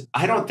 And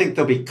I don't think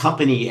there'll be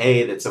company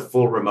A that's a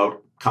full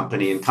remote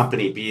company and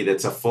company B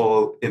that's a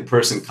full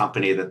in-person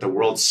company, that the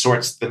world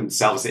sorts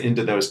themselves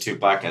into those two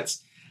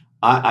buckets.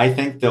 I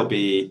think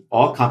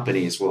all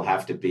companies will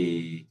have to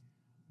be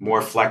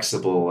more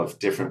flexible of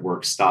different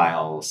work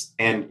styles.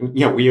 And,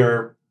 we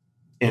are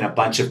in a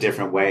bunch of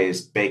different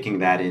ways baking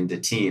that into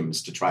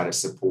teams to try to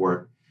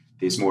support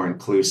these more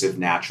inclusive,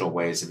 natural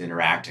ways of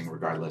interacting,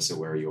 regardless of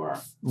where you are.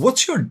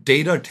 What's your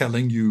data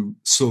telling you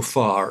so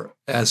far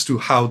as to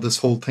how this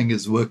whole thing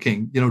is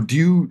working?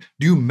 Do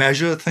you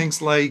measure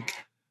things like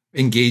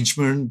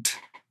engagement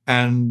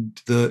and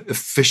the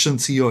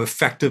efficiency or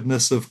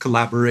effectiveness of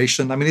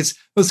collaboration? I mean, it's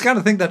the kind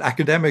of thing that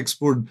academics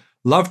would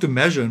love to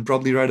measure and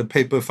probably write a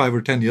paper 5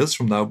 or 10 years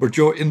from now, but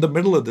you're in the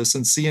middle of this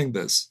and seeing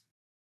this.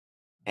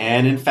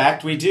 And in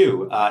fact, we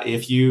do.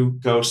 If you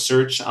go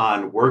search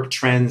on Work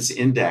Trends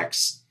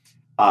Index,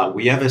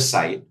 we have a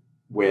site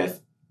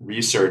with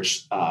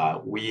research.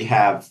 We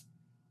have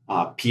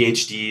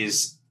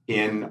PhDs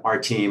in our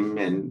team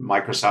in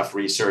Microsoft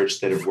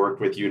Research that have worked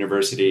with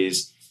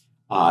universities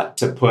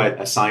to put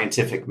a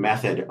scientific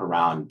method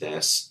around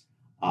this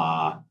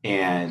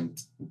and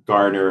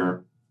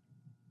garner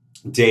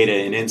data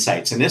and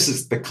insights. And this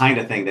is the kind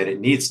of thing that it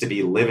needs to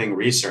be living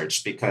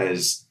research,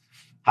 because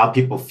how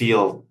people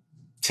feel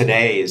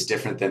today is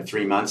different than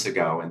 3 months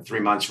ago, and 3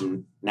 months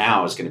from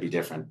now is going to be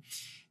different.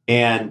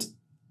 And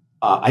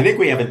I think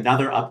we have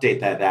another update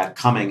that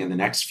coming in the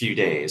next few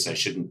days. I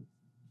shouldn't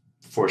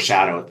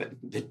foreshadow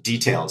the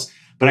details,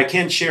 but I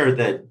can share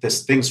that the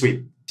things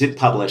we did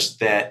publish,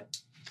 that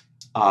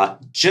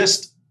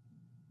just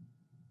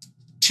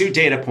 2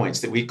 data points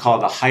that we call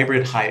the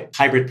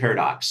hybrid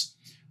paradox.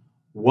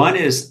 One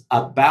is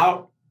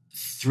about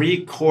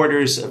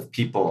 3/4 of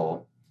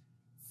people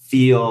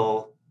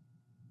feel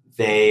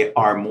they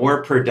are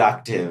more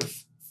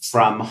productive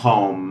from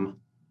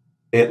home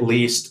at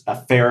least a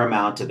fair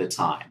amount of the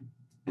time.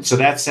 And so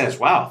that says,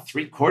 wow,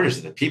 3/4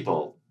 of the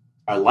people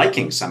are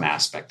liking some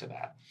aspect of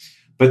that.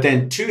 But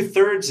then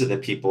 2/3 of the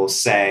people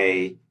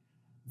say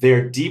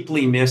they're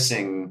deeply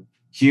missing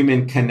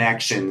human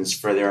connections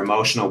for their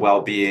emotional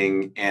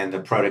well-being and the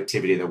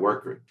productivity of the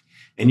work group.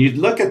 And you'd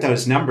look at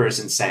those numbers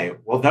and say,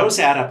 well, those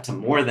add up to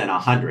more than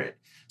 100.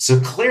 So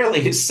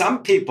clearly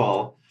some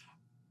people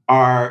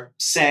are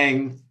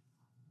saying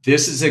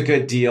this is a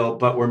good deal,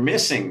 but we're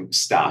missing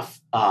stuff.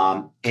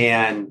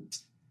 And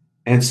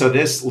so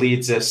this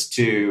leads us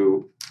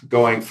to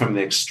going from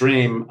the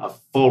extreme of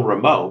full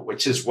remote,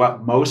 which is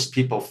what most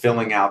people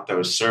filling out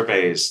those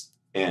surveys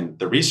and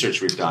the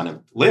research we've done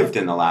have lived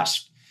in the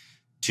last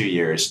 2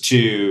 years,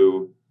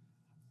 to,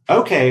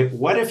 okay,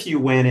 what if you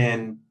went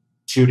in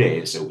 2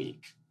 days a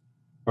week?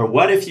 Or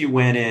what if you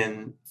went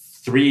in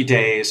 3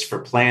 days for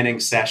planning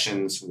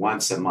sessions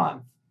once a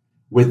month?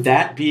 Would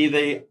that be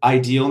the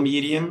ideal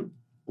medium?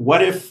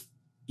 What if,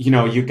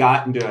 you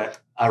got into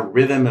a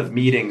rhythm of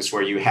meetings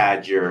where you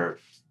had your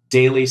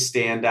daily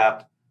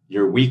stand-up,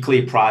 your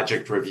weekly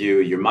project review,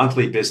 your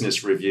monthly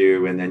business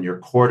review, and then your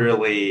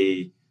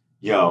quarterly,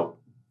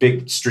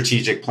 big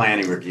strategic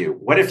planning review?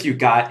 What if you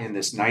got in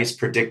this nice,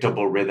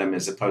 predictable rhythm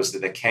as opposed to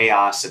the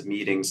chaos of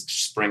meetings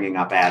springing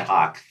up ad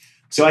hoc?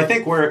 So I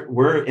think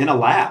we're in a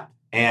lab,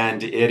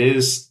 and it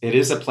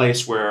is a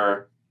place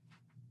where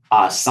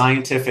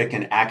scientific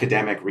and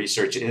academic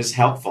research is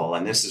helpful.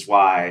 And this is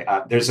why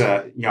there's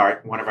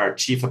one of our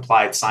chief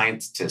applied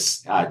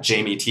scientists,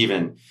 Jamie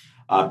Teven,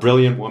 a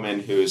brilliant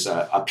woman who's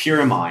a peer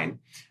of mine.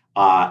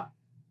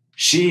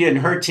 She and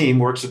her team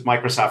works with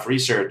Microsoft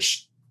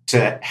Research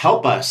to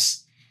help us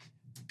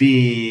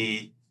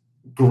be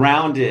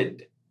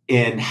grounded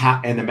in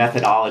the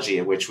methodology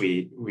at which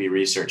we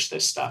research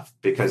this stuff,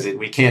 because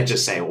we can't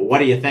just say, well, what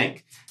do you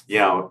think?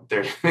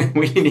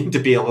 We need to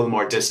be a little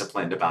more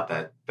disciplined about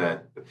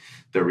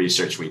the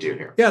research we do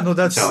here. Yeah, no,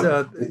 that's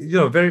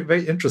very,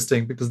 very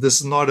interesting, because this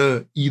is not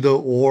a either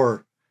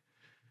or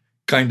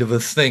kind of a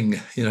thing.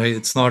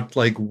 It's not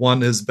like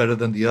one is better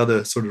than the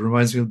other. Sort of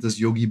reminds me of this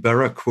Yogi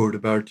Berra quote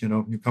about,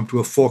 you come to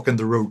a fork in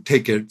the road,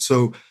 take it.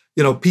 So,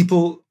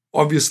 people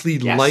obviously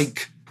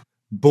like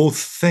both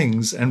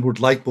things and would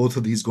like both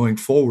of these going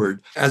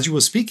forward. As you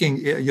were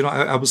speaking,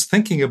 I was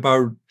thinking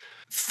about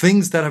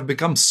things that have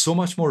become so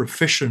much more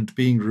efficient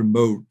being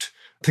remote.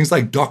 Things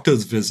like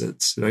doctor's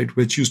visits, right,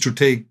 which used to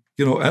take,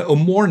 a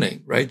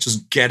morning, right,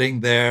 just getting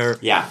there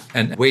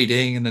and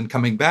waiting and then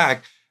coming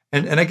back.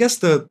 And I guess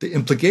the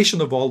implication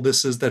of all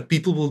this is that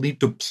people will need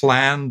to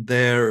plan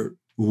their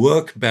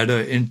work better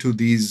into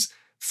these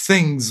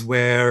things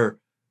where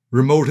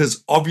remote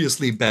is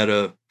obviously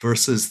better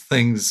versus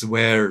things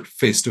where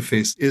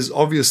face-to-face is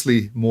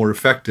obviously more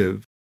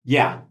effective.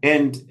 Yeah.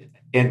 And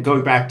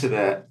going back to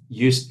the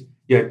use,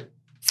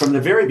 from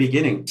the very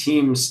beginning,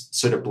 teams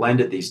sort of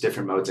blended these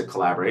different modes of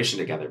collaboration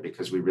together,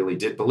 because we really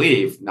did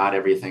believe not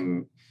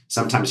everything,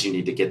 sometimes you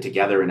need to get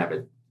together and have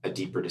a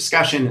deeper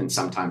discussion, and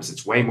sometimes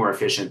it's way more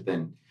efficient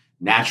than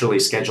naturally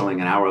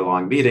scheduling an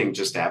hour-long meeting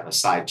just to have a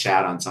side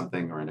chat on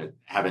something, or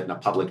have it in a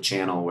public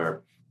channel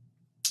where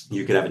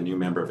you could have a new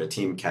member of a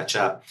team catch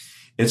up.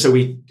 And so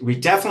we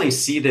definitely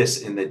see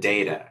this in the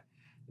data,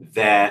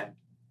 that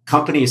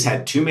companies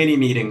had too many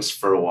meetings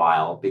for a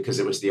while because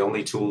it was the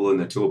only tool in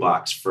the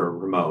toolbox for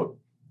remote.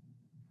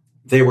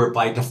 They were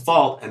by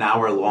default an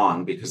hour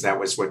long because that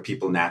was what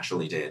people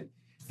naturally did.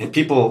 And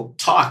people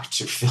talked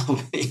to fill,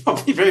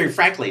 very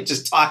frankly,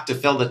 just talked to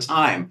fill the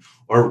time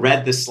or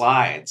read the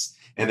slides.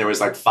 And there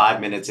was like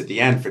 5 minutes at the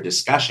end for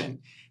discussion.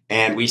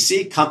 And we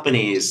see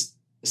companies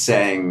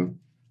saying,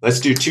 let's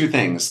do two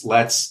things.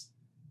 Let's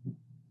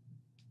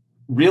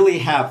really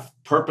have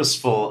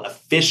purposeful,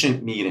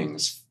 efficient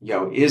meetings.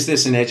 Is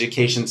this an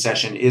education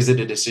session? Is it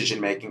a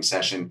decision-making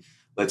session?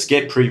 Let's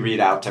get pre-read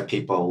out to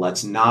people.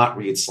 Let's not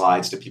read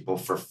slides to people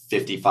for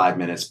 55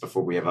 minutes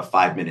before we have a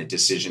 5-minute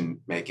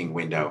decision-making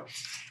window.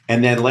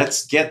 And then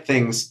let's get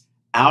things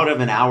out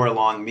of an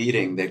hour-long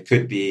meeting that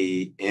could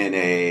be in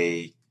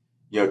a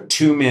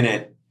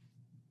 2-minute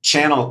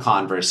channel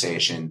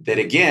conversation that,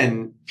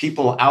 again,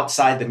 people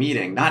outside the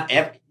meeting,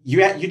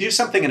 you do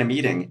something in a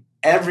meeting,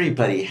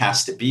 everybody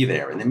has to be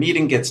there. And the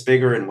meeting gets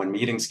bigger, and when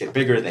meetings get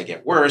bigger, they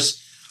get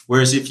worse.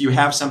 Whereas if you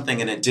have something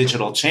in a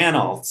digital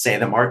channel, say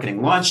the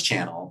marketing launch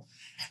channel,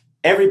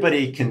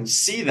 everybody can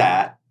see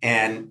that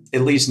and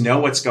at least know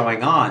what's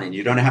going on. And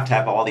you don't have to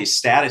have all these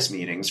status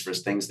meetings for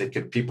things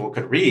that people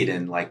could read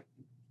in like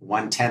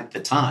 1/10 the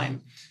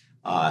time.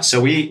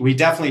 So we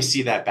definitely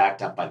see that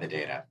backed up by the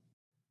data.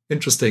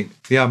 Interesting.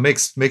 Yeah,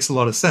 makes a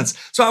lot of sense.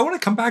 So I want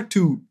to come back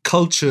to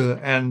culture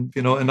and,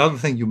 another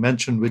thing you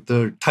mentioned with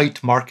the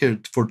tight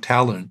market for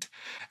talent.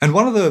 And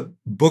one of the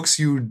books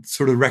you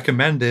sort of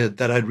recommended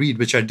that I'd read,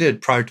 which I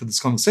did prior to this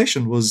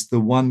conversation, was the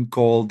one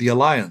called The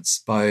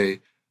Alliance by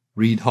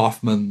Reid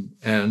Hoffman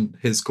and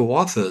his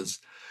co-authors,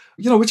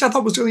 which I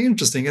thought was really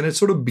interesting. And it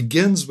sort of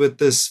begins with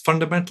this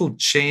fundamental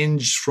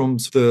change from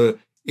the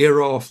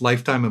era of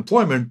lifetime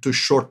employment to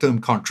short-term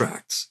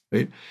contracts,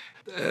 right?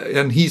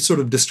 And he sort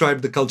of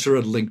described the culture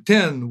at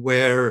LinkedIn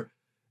where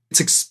it's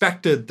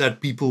expected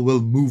that people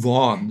will move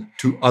on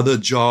to other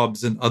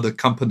jobs and other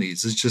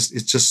companies. It's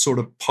just sort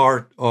of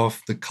part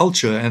of the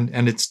culture,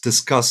 and it's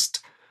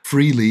discussed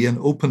freely and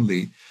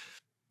openly.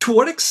 To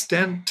what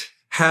extent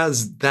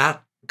has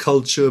that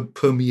culture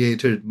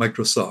permeated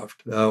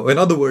Microsoft? In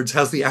other words,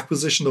 has the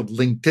acquisition of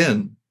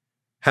LinkedIn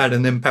had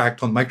an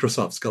impact on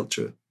Microsoft's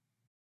culture?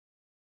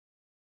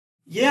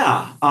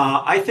 Yeah,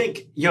 I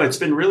think, it's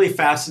been really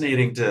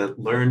fascinating to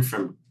learn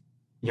from,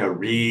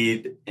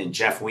 Reid and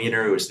Jeff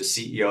Weiner, who was the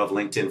CEO of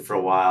LinkedIn for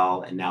a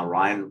while, and now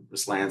Ryan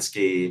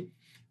Roslansky,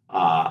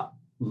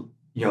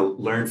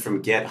 learn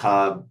from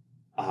GitHub.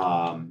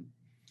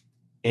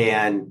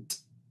 And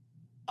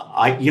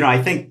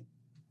I think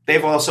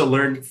they've also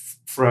learned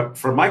from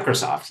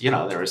Microsoft.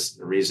 There was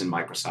a reason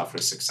Microsoft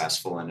was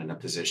successful and in a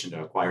position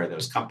to acquire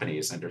those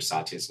companies under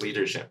Satya's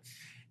leadership.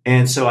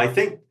 And so I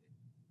think,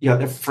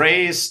 the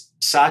phrase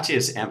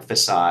Satya's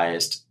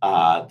emphasized,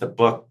 the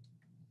book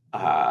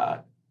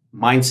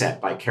Mindset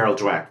by Carol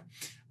Dweck,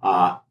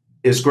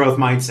 is growth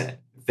mindset.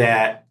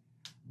 That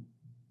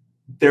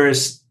there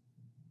is,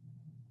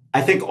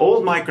 I think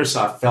old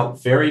Microsoft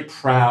felt very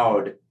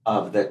proud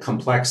of the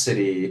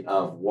complexity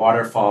of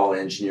waterfall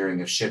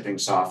engineering of shipping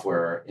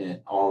software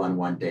all on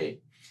one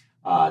date.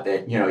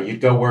 That,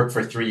 you'd go work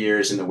for 3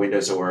 years in the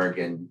Windows org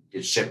and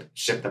you'd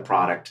ship the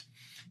product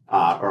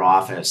or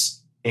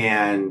Office.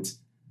 And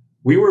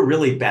we were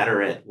really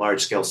better at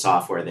large-scale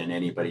software than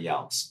anybody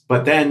else.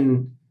 But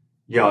then,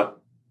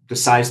 the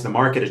size of the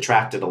market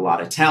attracted a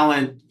lot of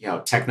talent.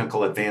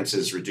 Technical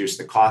advances reduced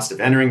the cost of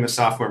entering the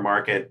software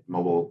market,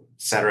 mobile,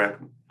 et cetera.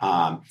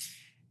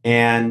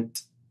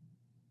 And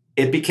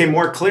it became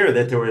more clear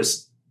that there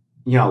was,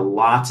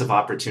 lots of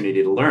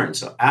opportunity to learn.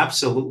 So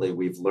absolutely,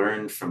 we've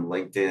learned from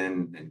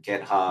LinkedIn and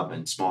GitHub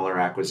and smaller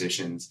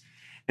acquisitions.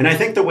 And I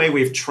think the way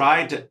we've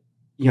tried to,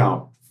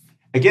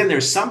 again,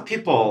 there's some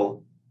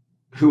people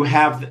who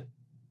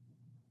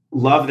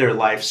love their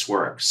life's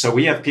work. So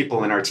we have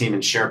people in our team in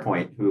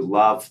SharePoint who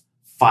love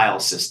file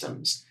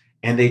systems,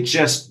 and they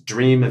just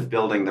dream of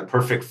building the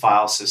perfect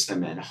file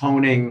system and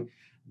honing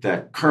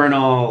the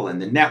kernel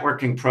and the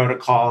networking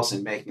protocols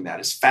and making that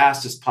as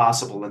fast as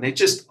possible. And they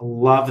just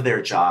love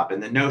their job.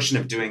 And the notion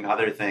of doing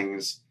other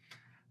things,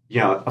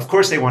 of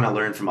course they want to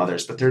learn from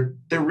others, but they're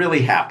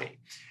really happy.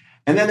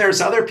 And then there's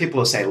other people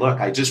who say, look,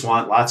 I just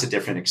want lots of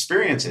different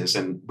experiences.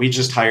 And we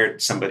just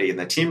hired somebody in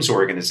the Teams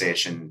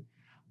organization.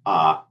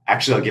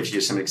 Actually, I'll give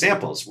you some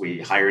examples.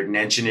 We hired an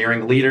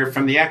engineering leader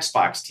from the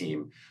Xbox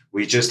team.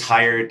 We just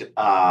hired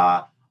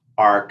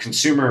our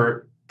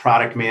consumer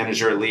product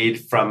manager lead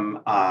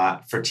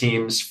for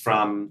Teams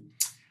from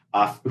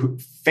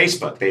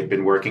Facebook. They've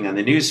been working on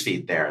the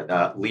newsfeed there.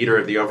 The leader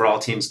of the overall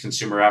Teams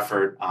consumer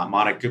effort,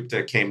 Manik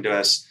Gupta, came to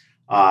us.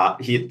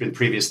 He had been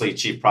previously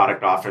chief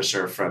product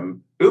officer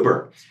from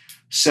Uber.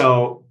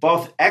 So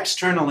both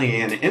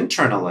externally and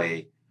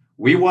internally,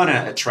 we want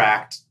to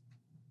attract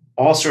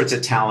all sorts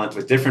of talent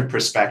with different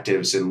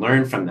perspectives and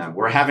learn from them.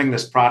 We're having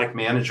this product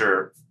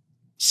manager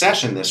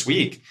session this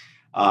week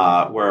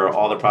where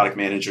all the product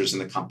managers in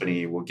the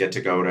company will get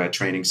to go to a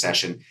training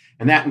session.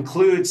 And that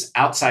includes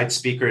outside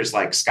speakers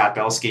like Scott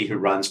Belsky, who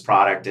runs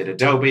product at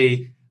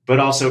Adobe, but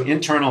also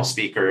internal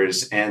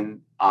speakers.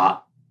 And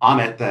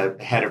Amit, the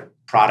head of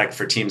product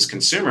for Teams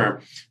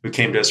Consumer, who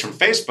came to us from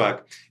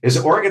Facebook, is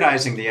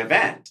organizing the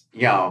event.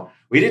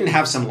 We didn't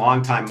have some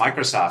longtime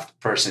Microsoft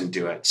person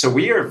do it. So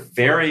we are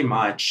very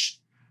much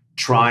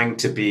trying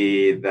to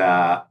be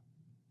at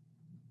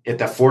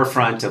the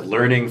forefront of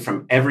learning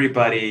from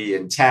everybody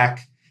in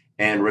tech.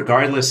 And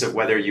regardless of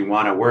whether you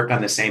want to work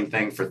on the same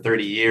thing for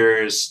 30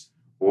 years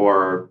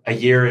or a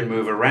year and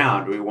move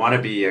around, we want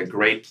to be a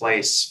great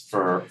place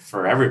for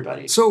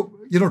everybody. So,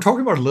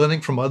 talking about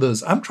learning from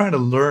others, I'm trying to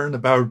learn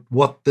about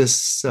what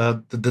this,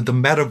 the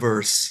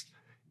metaverse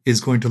is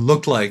going to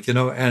look like,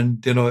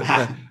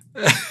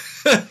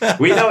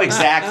 We know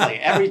exactly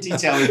every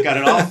detail. We've got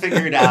it all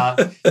figured out.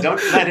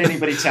 Don't let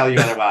anybody tell you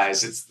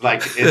otherwise.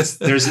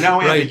 There's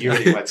no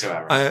ambiguity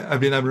whatsoever.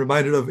 I'm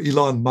reminded of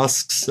Elon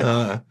Musk's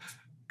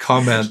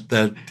comment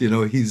that,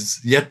 he's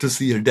yet to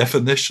see a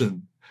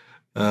definition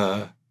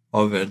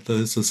of it.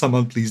 So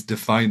someone please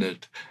define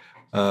it.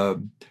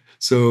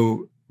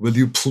 So will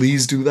you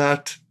please do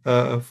that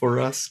for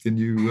us? Can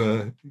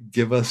you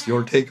give us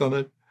your take on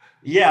it?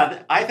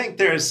 Yeah, I think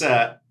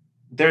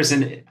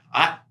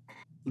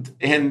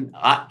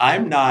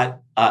I'm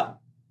not,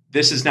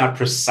 this is not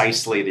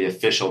precisely the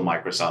official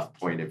Microsoft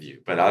point of view,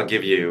 but I'll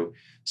give you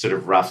sort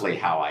of roughly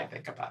how I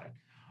think about it.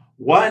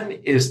 One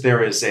is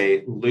there is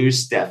a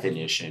loose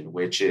definition,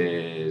 which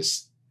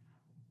is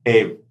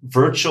a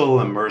virtual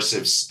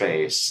immersive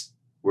space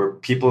where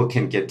people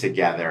can get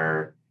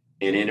together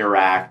and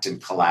interact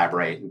and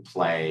collaborate and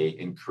play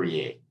and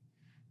create.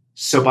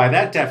 So by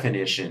that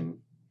definition,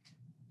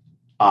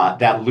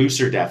 that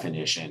looser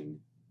definition,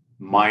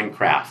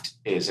 Minecraft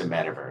is a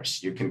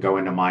metaverse. You can go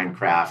into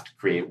Minecraft,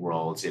 create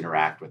worlds,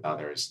 interact with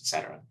others,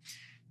 etc.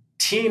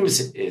 Teams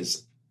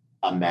is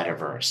a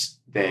metaverse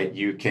that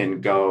you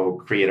can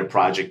go create a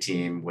project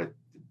team with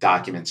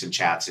documents and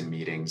chats and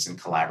meetings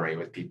and collaborate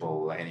with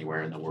people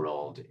anywhere in the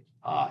world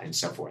and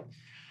so forth.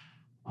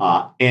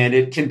 And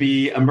it can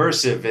be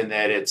immersive in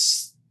that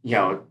it's,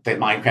 that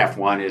Minecraft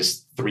 1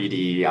 is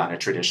 3D on a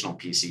traditional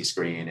PC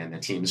screen and the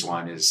Teams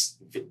one is,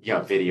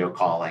 video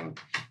calling.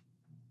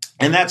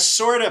 And that's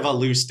sort of a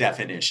loose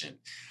definition.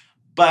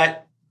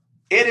 But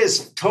it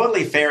is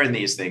totally fair in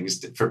these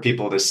things for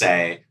people to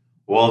say,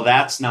 well,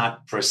 that's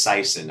not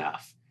precise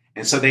enough.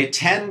 And so they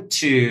tend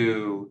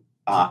to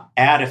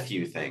add a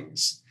few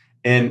things.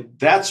 And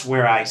that's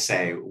where I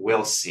say,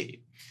 we'll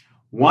see.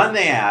 One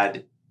they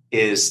add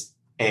is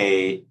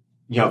a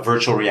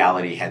virtual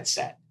reality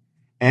headset.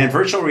 And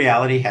virtual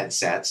reality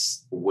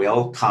headsets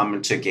will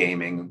come to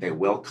gaming. They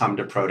will come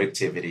to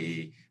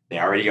productivity. They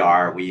already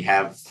are. We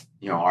have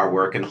our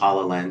work in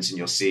HoloLens, and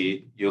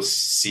you'll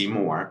see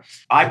more.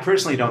 I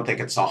personally don't think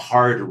it's a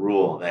hard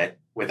rule that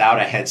without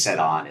a headset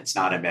on, it's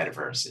not a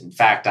metaverse. In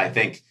fact, I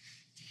think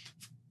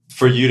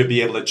for you to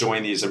be able to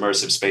join these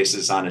immersive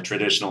spaces on a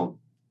traditional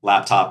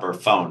laptop or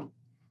phone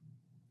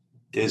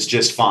is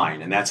just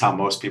fine. And that's how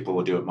most people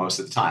will do it most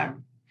of the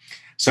time.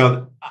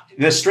 So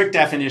the strict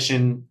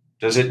definition,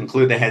 does it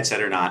include the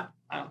headset or not?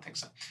 I don't think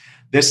so.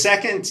 The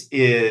second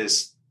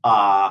is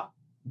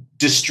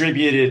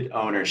distributed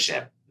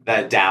ownership,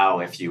 the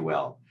DAO, if you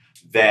will,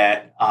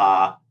 that,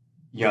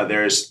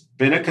 there's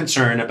been a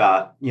concern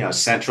about,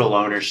 central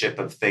ownership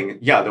of things.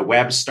 Yeah, the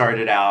web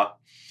started out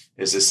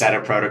as a set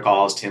of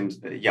protocols,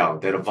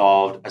 that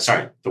evolved.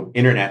 The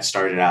internet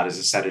started out as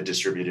a set of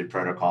distributed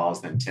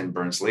protocols. Then Tim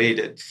Berners-Lee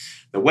did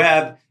the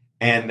web.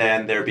 And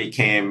then there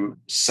became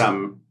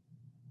some,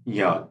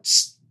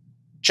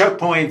 choke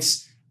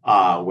points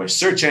with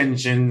search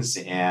engines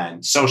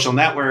and social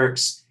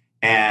networks.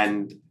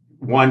 And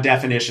one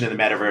definition of the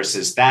metaverse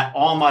is that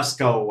all must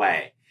go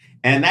away.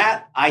 And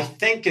that, I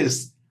think,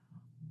 is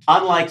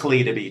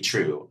unlikely to be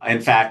true.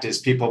 In fact, as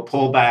people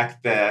pull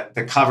back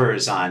the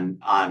covers on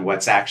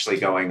what's actually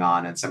going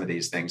on in some of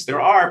these things,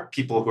 there are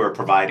people who are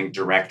providing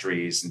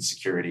directories and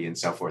security and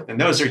so forth. And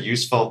those are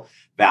useful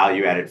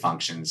value-added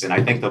functions. And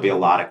I think there'll be a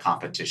lot of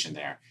competition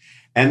there.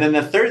 And then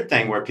the third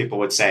thing where people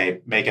would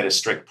say, make it a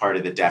strict part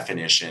of the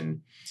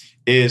definition,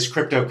 is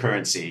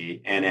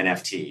cryptocurrency and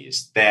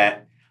NFTs.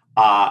 That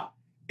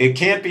it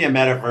can't be a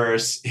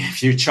metaverse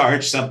if you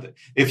charge something,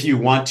 if you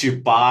want to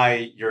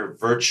buy your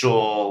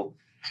virtual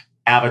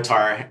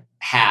avatar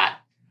hat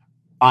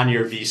on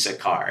your Visa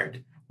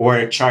card,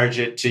 or charge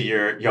it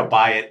to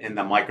buy it in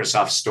the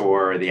Microsoft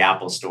store or the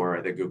Apple store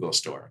or the Google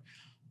store.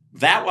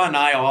 That one,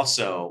 I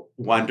also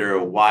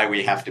wonder why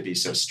we have to be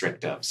so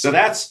strict of. So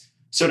that's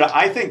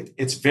I think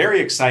it's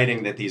very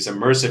exciting that these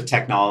immersive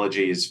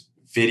technologies,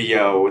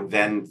 video,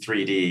 then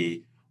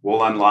 3D,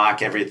 will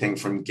unlock everything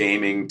from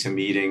gaming to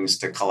meetings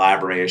to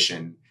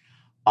collaboration.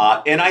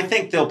 And I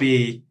think there'll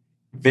be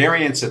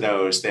variants of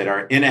those that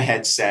are in a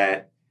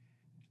headset,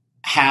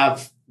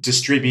 have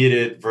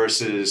distributed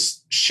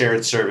versus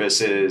shared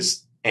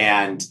services,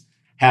 and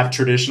have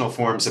traditional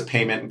forms of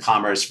payment and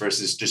commerce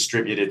versus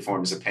distributed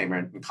forms of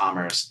payment and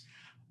commerce.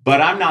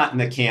 But I'm not in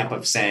the camp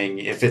of saying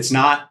if it's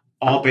not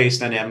all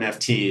based on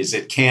NFTs,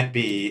 it can't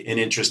be an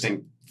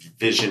interesting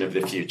vision of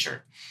the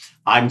future.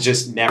 I'm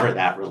just never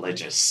that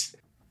religious.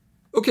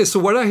 Okay, so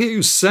what I hear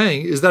you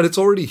saying is that it's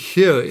already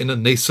here in a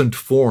nascent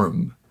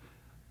form.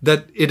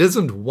 that it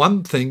isn't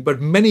one thing,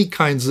 but many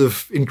kinds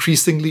of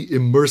increasingly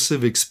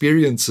immersive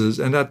experiences,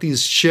 and that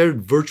these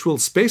shared virtual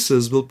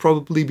spaces will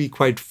probably be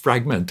quite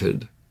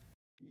fragmented.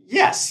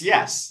 Yes,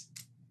 yes.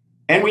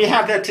 And we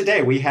have that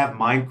today. We have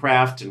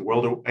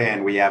Minecraft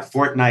and we have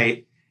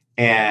Fortnite.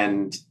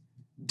 And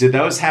do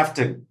those have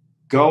to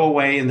go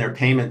away in their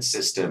payment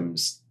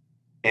systems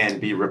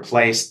and be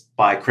replaced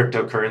by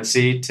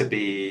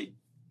cryptocurrency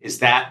is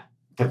that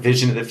the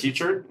vision of the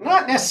future?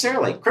 Not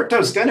necessarily. Crypto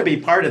is going to be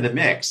part of the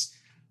mix,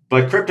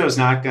 but crypto is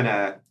not going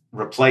to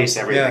replace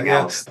everything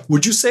else.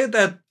 Would you say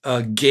that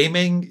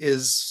gaming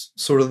is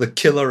sort of the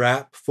killer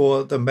app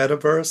for the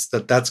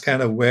metaverse, that's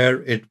kind of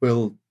where it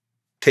will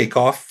take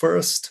off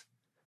first?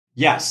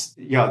 Yes.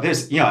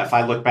 If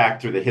I look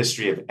back through the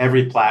history of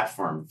every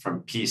platform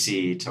from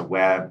PC to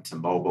web to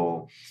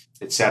mobile,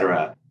 et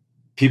cetera,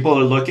 people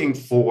are looking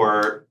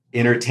for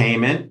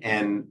entertainment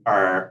and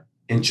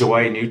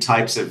enjoy new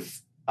types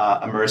of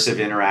immersive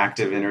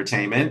interactive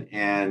entertainment.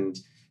 And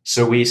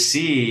so we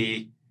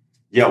see,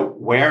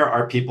 where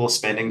are people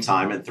spending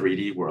time in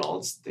 3D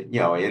worlds?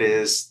 It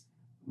is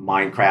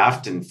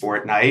Minecraft and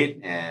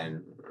Fortnite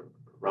and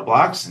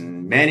Roblox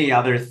and many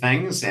other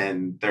things.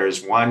 And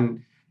there's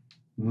one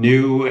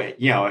new,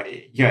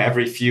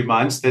 every few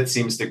months that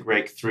seems to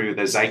break through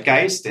the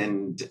zeitgeist,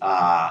 and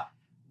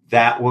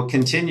that will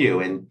continue.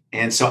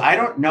 And so I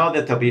don't know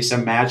that there'll be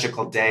some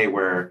magical day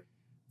where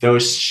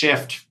those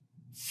shift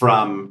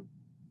from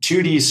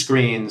 2D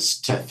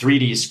screens to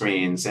 3D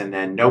screens, and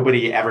then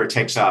nobody ever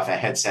takes off a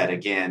headset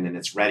again, and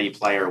it's Ready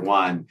Player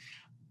One.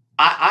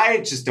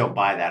 I just don't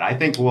buy that. I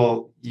think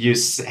we'll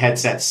use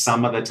headsets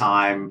some of the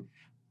time.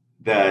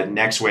 The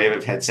next wave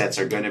of headsets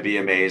are going to be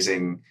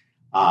amazing.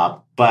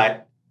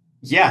 But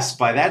yes,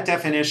 by that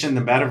definition,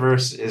 the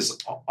metaverse is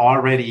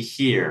already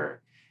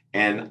here.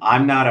 And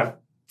I'm not a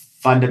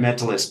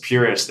fundamentalist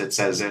purist that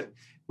says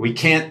we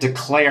can't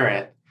declare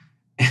it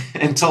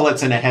until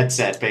it's in a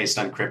headset based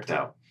on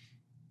crypto.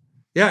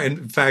 Yeah,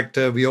 in fact,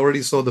 we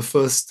already saw the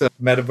first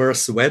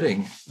metaverse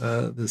wedding.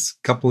 This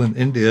couple in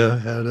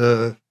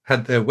India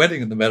had their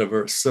wedding in the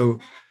metaverse. So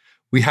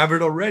we have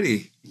it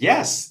already.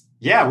 Yes.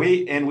 Yeah,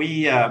 we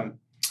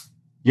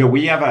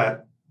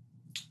have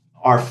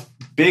our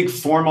big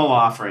formal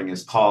offering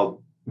is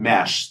called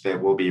Mesh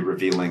that we'll be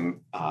revealing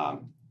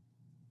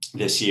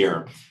this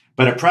year.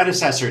 But a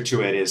predecessor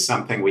to it is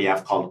something we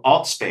have called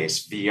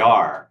AltSpace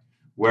VR,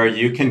 where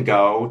you can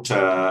go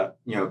to,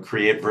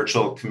 create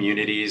virtual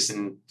communities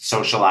and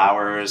social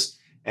hours.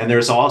 And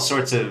there's all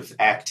sorts of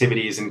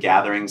activities and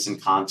gatherings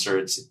and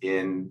concerts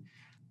in,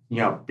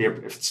 if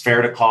it's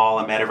fair to call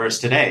a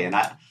metaverse today. And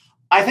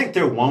I think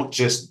there won't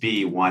just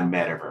be one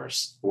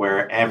metaverse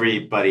where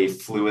everybody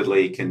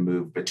fluidly can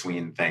move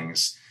between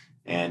things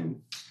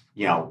and,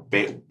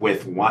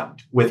 with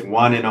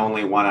one and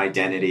only one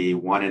identity,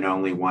 one and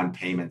only one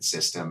payment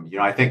system.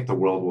 I think the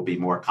world will be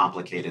more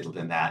complicated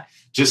than that,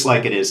 just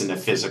like it is in the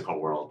physical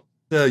world.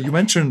 You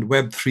mentioned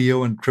Web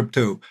 3.0 and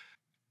crypto.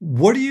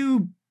 What do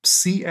you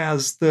see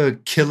as the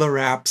killer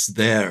apps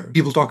there?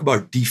 People talk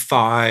about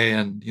DeFi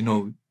and,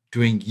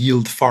 doing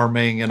yield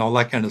farming and all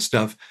that kind of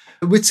stuff,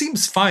 which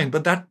seems fine,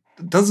 but that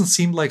doesn't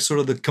seem like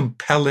sort of the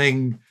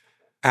compelling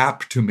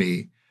app to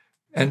me.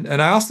 And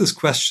I ask this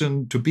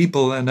question to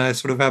people, and I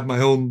sort of have my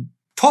own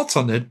thoughts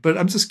on it, but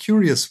I'm just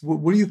curious,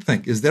 what do you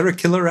think? Is there a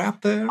killer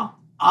app there?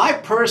 I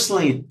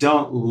personally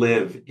don't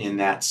live in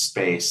that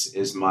space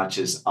as much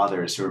as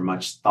others who are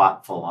much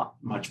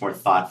more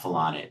thoughtful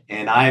on it.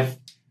 And I've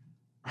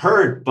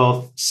heard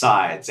both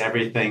sides,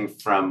 everything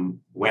from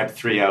Web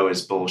 3.0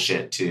 is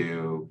bullshit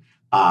to,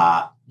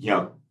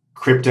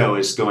 crypto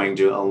is going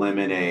to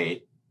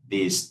eliminate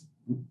these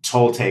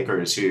toll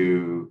takers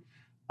who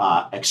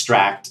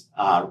extract,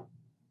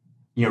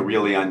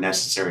 really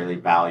unnecessarily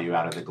value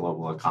out of the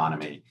global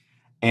economy.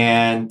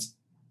 And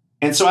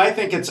so I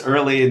think it's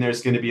early and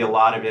there's going to be a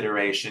lot of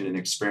iteration and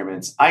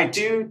experiments. I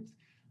do,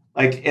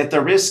 at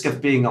the risk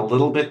of being a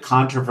little bit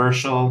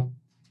controversial,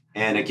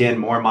 and again,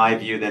 more my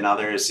view than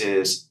others,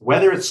 is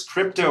whether it's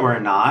crypto or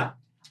not,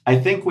 I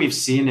think we've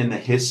seen in the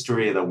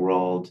history of the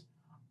world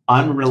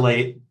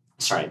unregulated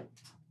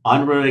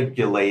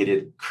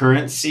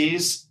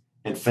currencies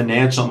and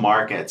financial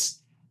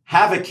markets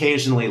have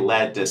occasionally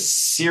led to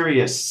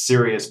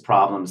serious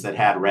problems that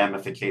had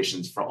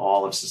ramifications for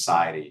all of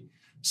society.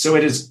 So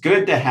it is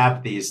good to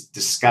have these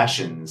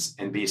discussions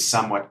and be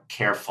somewhat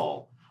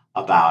careful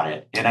about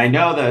it. And I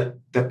know that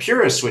the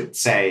purists would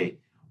say,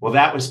 well,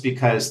 that was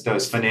because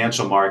those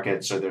financial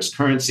markets or those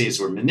currencies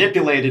were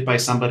manipulated by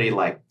somebody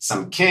like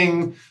some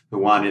king who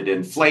wanted to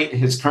inflate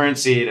his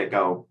currency to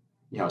go,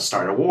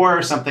 start a war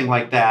or something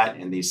like that.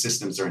 And these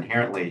systems are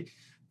inherently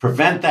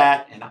prevent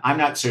that. And I'm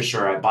not so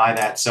sure I buy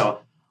that. So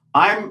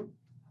I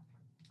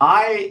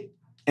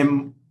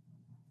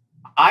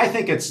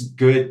think it's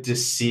good to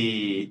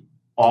see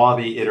all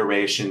the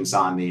iterations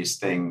on these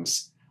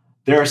things.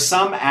 There are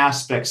some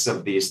aspects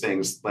of these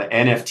things, like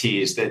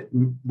NFTs, that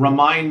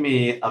remind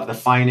me of the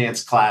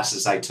finance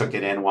classes I took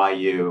at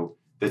NYU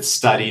that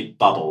studied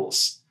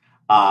bubbles.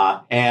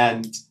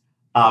 And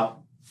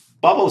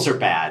bubbles are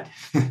bad.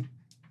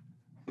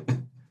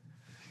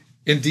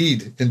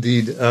 Indeed,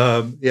 indeed.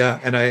 Yeah,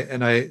 and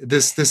I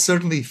this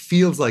certainly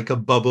feels like a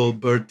bubble,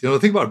 but the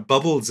thing about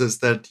bubbles is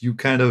that you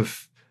kind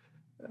of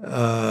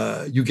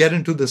you get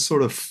into this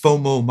sort of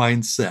FOMO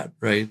mindset,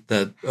 right?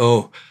 That,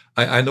 oh,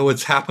 I know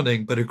it's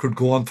happening, but it could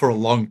go on for a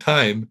long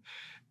time,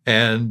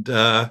 and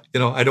I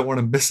don't want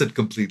to miss it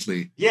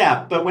completely.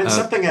 Yeah, but when Uh,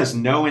 something has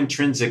no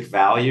intrinsic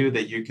value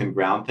that you can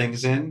ground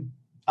things in,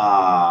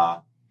 uh,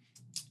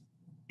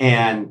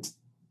 and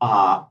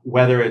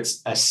whether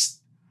it's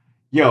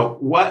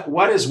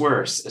what is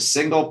worse, a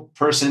single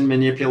person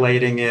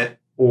manipulating it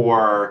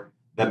or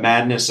the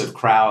madness of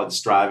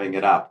crowds driving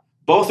it up?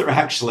 Both are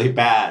actually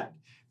bad.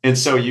 And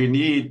so you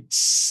need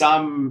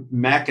some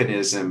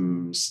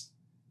mechanisms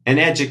and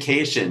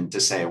education to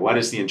say, what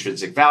is the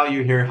intrinsic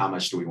value here? How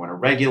much do we want to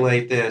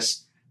regulate this?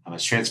 How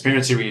much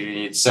transparency we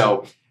need?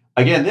 So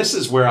again, this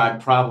is where I'm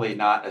probably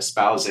not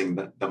espousing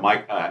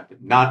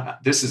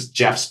not this is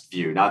Jeff's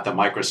view, not the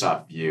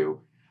Microsoft view.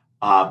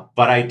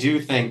 But I do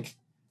think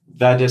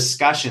the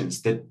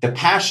discussions, the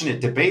passionate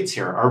debates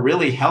here are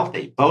really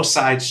healthy. Both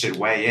sides should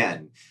weigh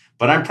in.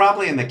 But I'm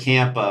probably in the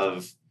camp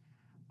of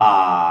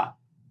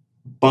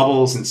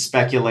bubbles and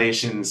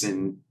speculations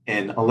and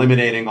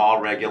eliminating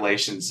all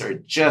regulations are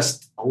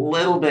just a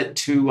little bit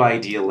too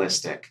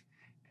idealistic.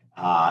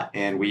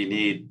 And we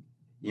need,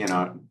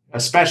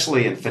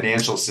 especially in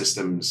financial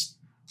systems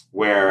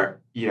where,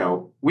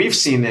 we've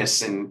seen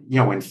this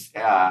when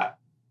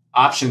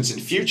options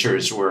and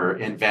futures were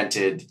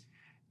invented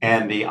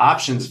and the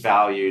options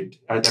valued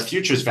or the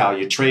futures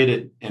value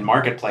traded in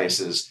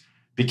marketplaces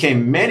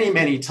became many,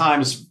 many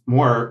times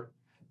more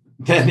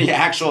than the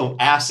actual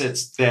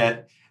assets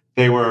that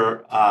they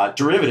were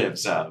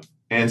derivatives of.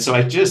 And so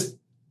I just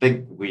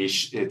think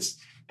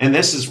and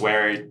this is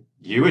where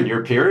you and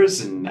your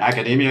peers and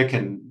academia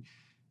can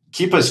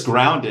keep us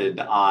grounded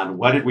on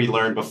what did we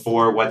learn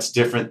before, what's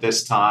different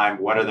this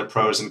time, what are the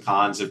pros and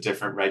cons of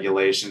different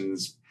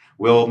regulations,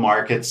 will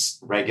markets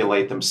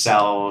regulate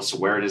themselves,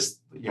 where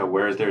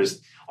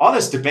there's all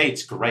this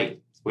debate's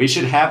great. We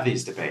should have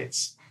these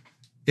debates.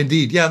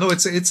 Indeed, yeah, no,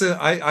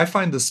 I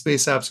find the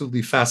space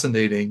absolutely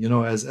fascinating.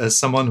 As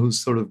someone who's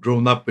sort of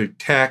grown up with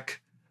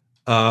tech,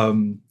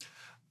 um,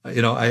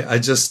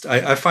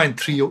 I find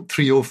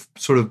trio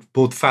sort of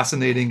both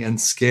fascinating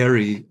and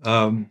scary.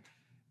 And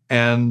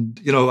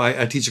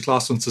I teach a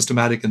class on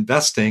systematic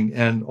investing,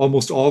 and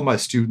almost all my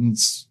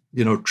students,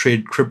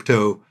 trade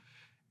crypto,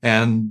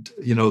 and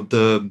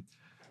the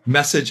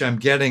message I'm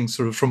getting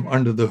sort of from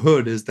under the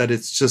hood is that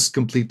it's just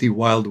completely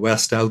Wild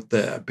West out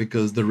there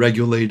because the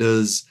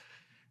regulators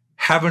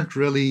haven't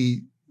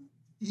really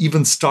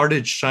even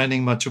started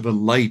shining much of a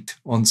light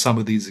on some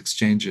of these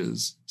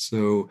exchanges.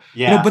 So,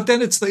 Yeah. but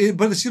then it's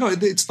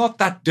not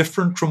that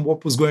different from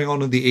what was going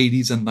on in the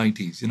 80s and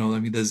 90s. I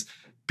mean, there's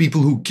people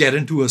who get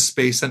into a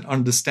space and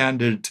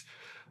understand it,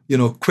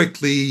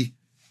 quickly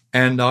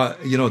and,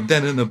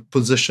 then in a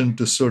position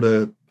to sort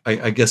of,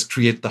 I guess,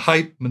 create the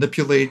hype,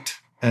 manipulate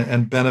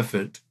and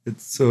benefit.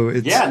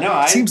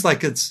 Seems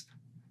like it's,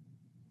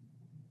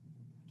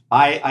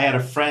 I had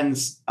a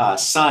friend's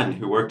son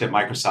who worked at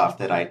Microsoft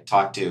that I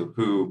talked to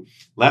who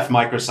left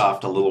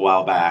Microsoft a little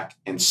while back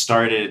and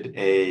started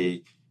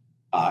a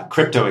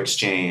crypto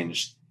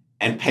exchange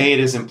and paid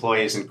his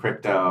employees in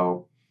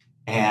crypto.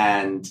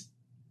 And,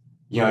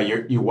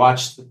 you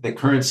watched the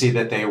currency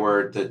that they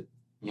were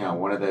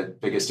one of the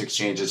biggest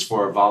exchanges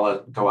for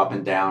Vala go up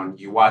and down.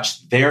 You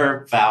watched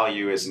their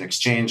value as an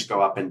exchange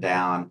go up and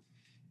down.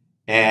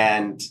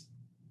 And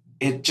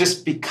it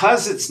just,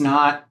 because it's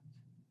not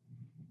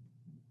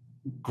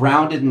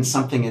grounded in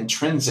something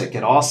intrinsic,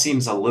 it all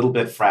seems a little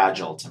bit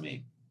fragile to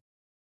me.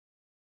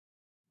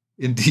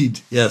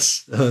 Indeed,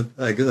 yes.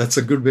 That's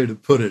a good way to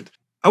put it.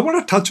 I want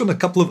to touch on a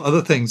couple of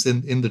other things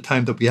in the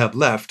time that we have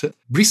left.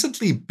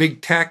 Recently,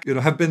 big tech,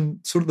 have been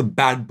sort of the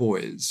bad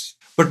boys.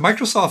 But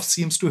Microsoft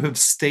seems to have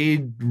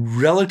stayed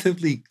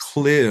relatively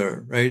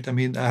clear, right? I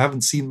mean, I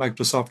haven't seen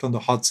Microsoft on the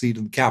hot seat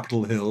in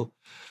Capitol Hill,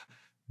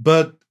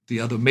 but the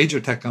other major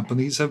tech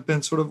companies have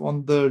been sort of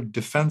on the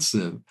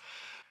defensive.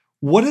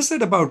 What is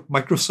it about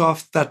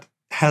Microsoft that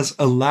has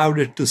allowed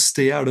it to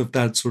stay out of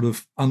that sort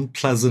of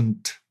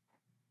unpleasant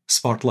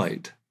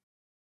spotlight?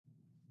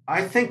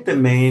 I think the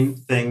main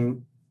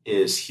thing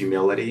is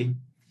humility.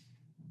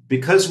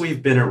 Because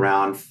we've been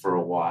around for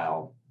a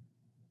while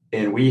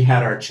and we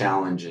had our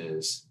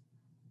challenges,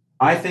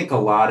 I think a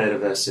lot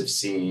of us have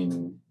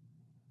seen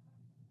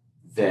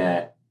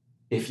that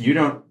if you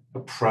don't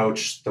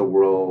approach the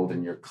world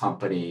and your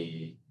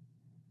company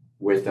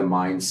with the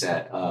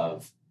mindset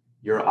of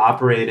you're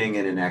operating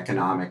in an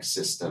economic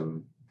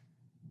system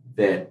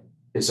that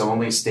is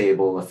only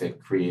stable if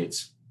it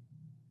creates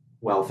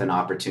wealth and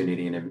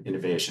opportunity and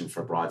innovation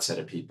for a broad set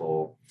of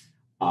people.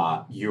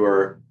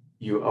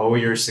 You owe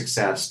your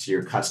success to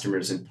your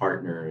customers and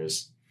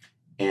partners.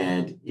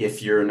 And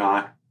if you're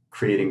not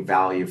creating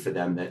value for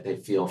them that they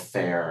feel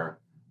fair,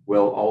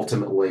 will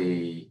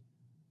ultimately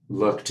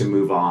look to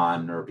move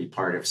on or be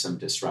part of some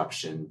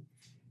disruption.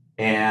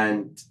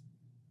 And,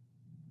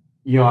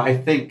 I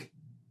think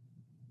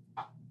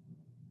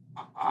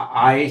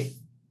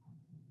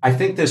I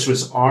think this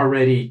was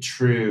already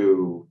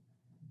true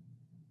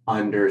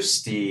under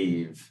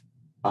Steve,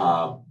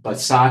 but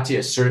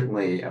Satya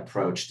certainly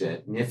approached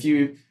it. And if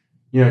you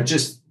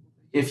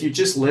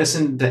just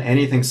listen to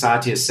anything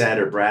Satya said,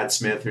 or Brad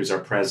Smith, who's our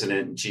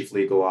president and chief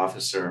legal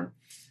officer,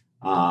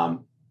 I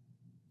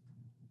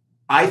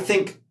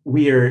think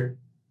we are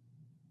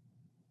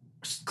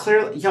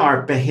clearly,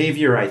 our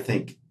behavior, I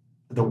think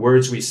the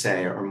words we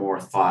say are more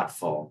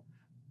thoughtful,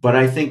 but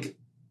I think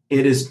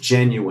it is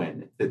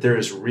genuine, that there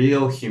is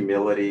real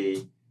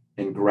humility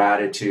and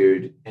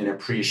gratitude and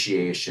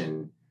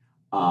appreciation,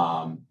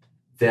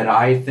 that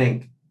I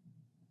think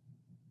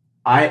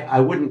I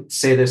wouldn't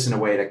say this in a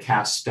way to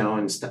cast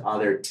stones to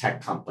other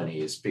tech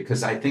companies,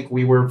 because I think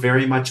we were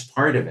very much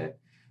part of it,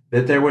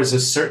 that there was a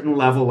certain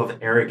level of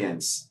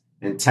arrogance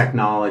in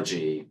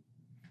technology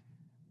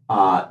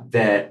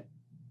that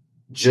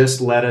just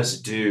let us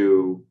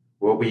do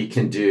what we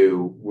can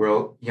do.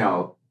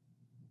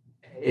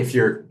 If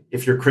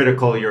you're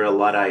critical, you're a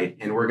Luddite,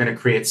 and we're going to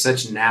create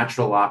such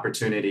natural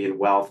opportunity and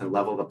wealth and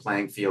level the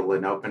playing field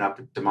and open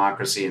up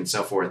democracy and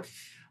so forth,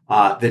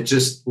 that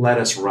just let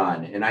us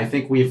run. And I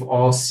think we've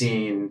all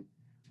seen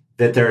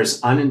that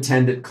there's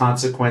unintended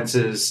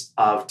consequences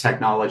of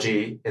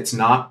technology. It's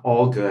not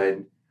all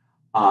good.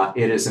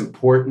 It is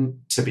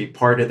important to be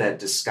part of that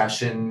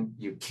discussion.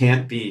 You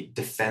can't be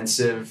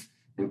defensive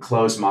and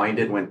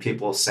closed-minded when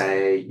people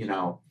say,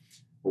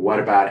 what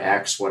about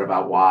X? What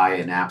about Y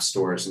in app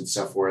stores and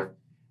so forth?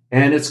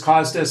 And it's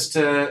caused us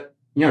to,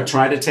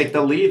 try to take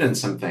the lead in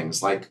some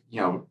things, like,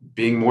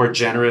 being more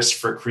generous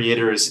for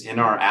creators in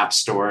our app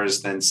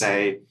stores than,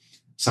 say,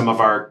 some of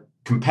our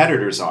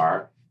competitors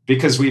are,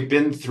 because we've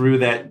been through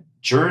that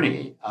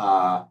journey.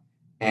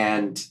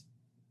 And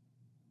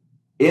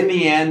in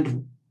the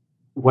end,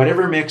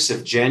 whatever mix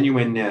of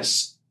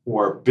genuineness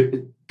or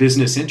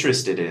business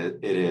interest it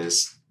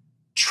is,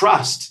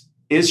 trust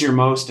is your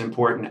most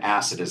important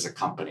asset as a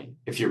company.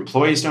 If your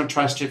employees don't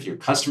trust you, if your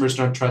customers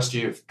don't trust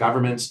you, if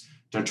governments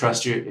don't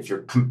trust you, if your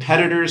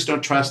competitors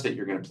don't trust that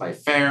you're going to play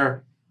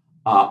fair,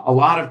 a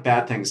lot of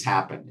bad things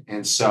happen.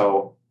 And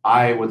so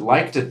I would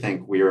like to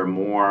think we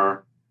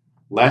are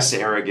less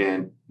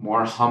arrogant,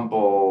 more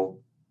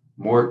humble,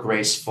 more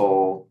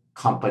graceful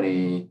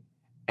company,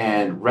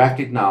 and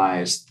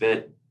recognize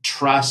that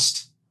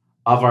trust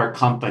of our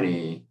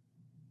company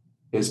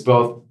is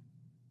both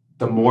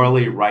the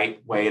morally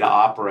right way to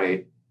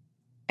operate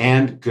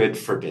and good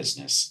for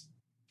business.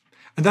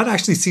 And that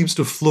actually seems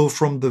to flow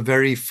from the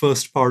very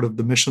first part of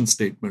the mission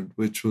statement,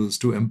 which was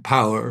to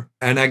empower.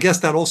 And I guess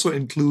that also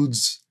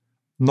includes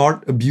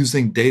not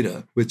abusing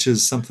data, which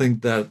is something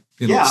that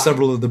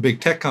several of the big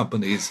tech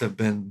companies have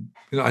been,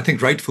 I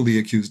think, rightfully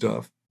accused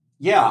of.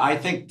 Yeah, I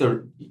think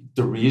the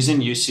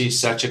reason you see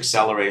such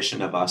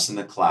acceleration of us in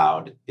the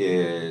cloud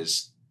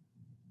is,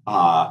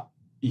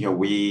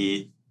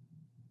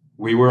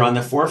 we were on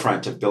the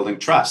forefront of building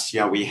trust.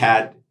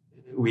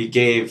 We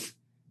gave,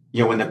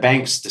 when the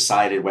banks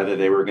decided whether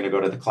they were going to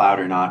go to the cloud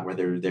or not,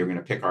 whether they were going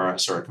to pick our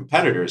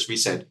competitors, we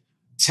said,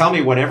 tell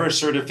me whatever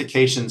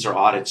certifications or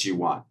audits you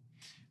want,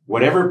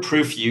 whatever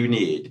proof you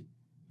need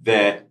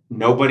that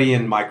nobody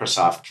in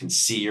Microsoft can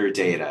see your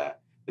data,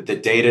 that the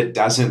data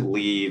doesn't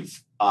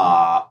leave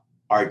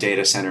our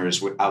data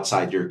centers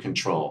outside your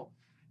control.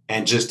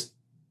 And just,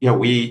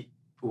 we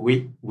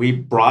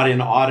brought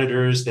in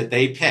auditors that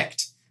they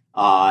picked.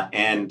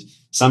 And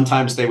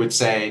sometimes they would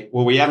say,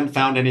 well, we haven't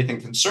found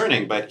anything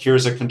concerning, but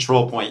here's a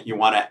control point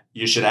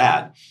you should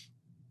add.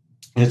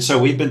 And so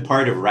we've been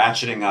part of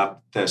ratcheting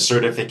up the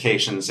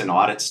certifications and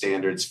audit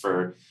standards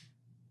for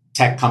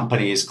tech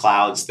companies,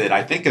 clouds, that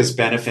I think has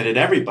benefited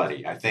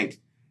everybody. I think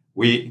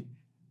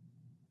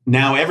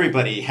now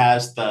everybody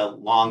has the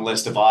long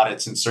list of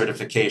audits and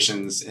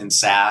certifications in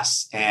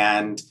SaaS,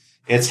 and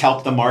it's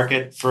helped the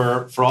market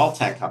for all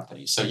tech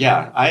companies. So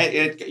yeah,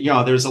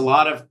 there's a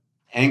lot of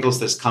angles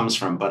this comes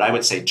from, but I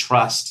would say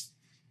trust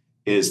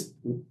is,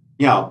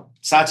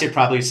 Satya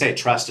probably say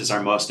trust is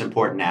our most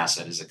important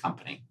asset as a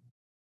company.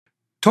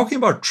 Talking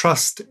about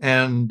trust,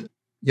 and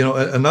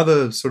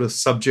another sort of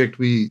subject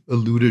we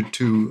alluded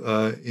to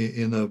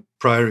in a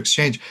prior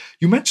exchange,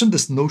 you mentioned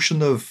this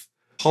notion of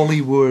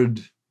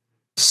Hollywood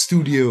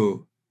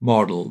studio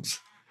models,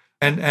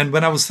 and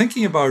when I was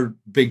thinking about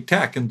big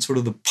tech and sort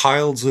of the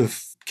piles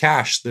of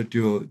cash that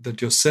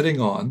you're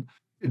sitting on,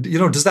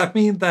 does that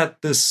mean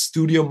that this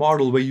studio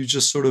model where you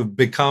just sort of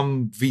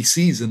become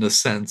VCs in a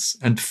sense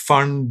and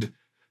fund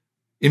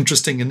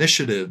interesting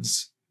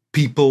initiatives,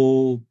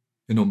 people,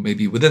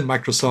 maybe within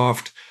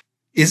Microsoft,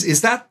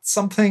 is that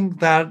something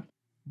that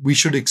we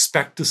should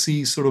expect to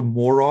see sort of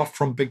more of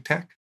from big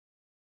tech?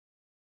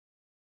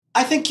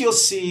 I think you'll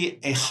see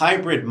a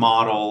hybrid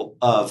model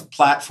of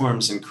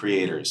platforms and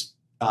creators.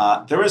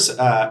 There was,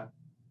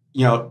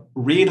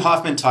 Reid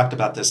Hoffman talked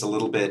about this a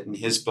little bit in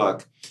his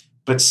book,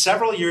 but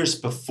several years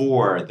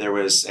before, there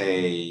was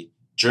a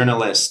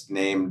journalist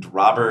named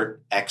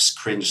Robert X.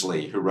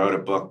 Cringely who wrote a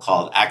book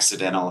called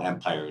Accidental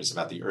Empires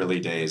about the early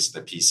days of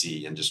the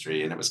PC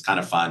industry, and it was kind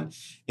of fun.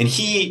 And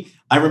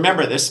I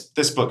remember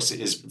this book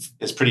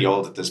is pretty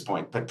old at this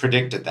point, but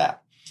predicted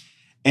that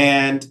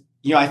And,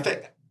 I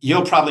think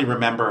you'll probably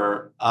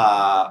remember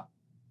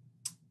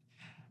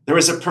there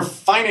was a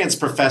finance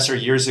professor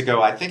years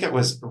ago. I think it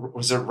was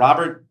it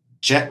Robert,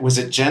 was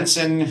it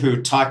Jensen,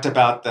 who talked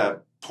about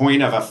the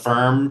point of a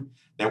firm,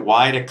 that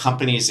why do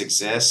companies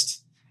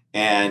exist?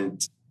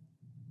 And,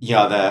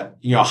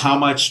 how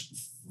much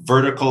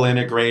vertical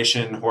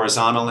integration,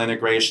 horizontal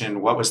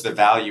integration, what was the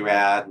value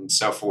add, and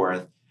so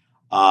forth.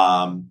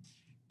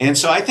 And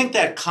so I think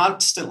that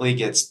constantly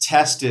gets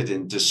tested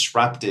and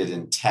disrupted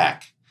in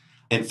tech.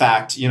 In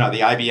fact, the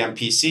IBM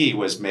PC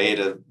was made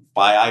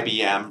by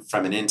IBM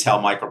from an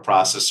Intel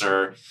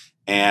microprocessor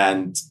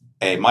and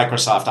a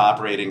Microsoft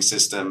operating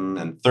system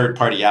and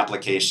third-party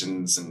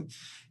applications. And,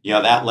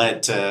 that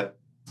led to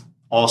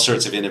all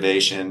sorts of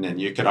innovation.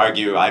 And you could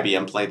argue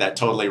IBM played that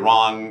totally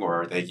wrong,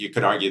 or you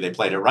could argue they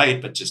played it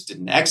right, but just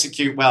didn't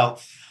execute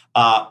well.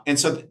 And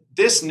so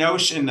this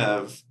notion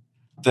of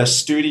the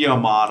studio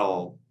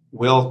model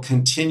will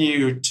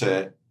continue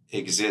to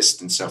exist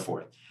and so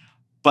forth.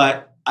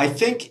 But I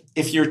think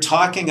if you're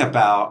talking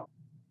about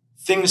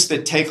things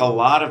that take a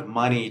lot of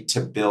money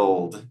to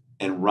build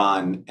and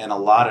run and a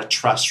lot of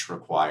trust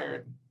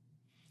required,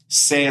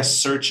 say a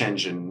search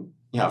engine,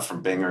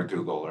 from Bing or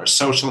Google, or a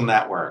social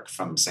network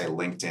from, say,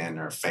 LinkedIn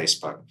or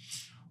Facebook,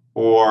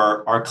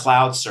 or our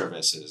cloud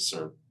services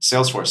or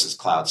Salesforce's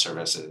cloud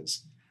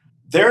services,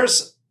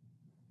 there's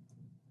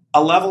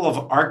a level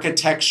of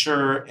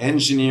architecture,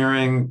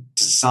 engineering,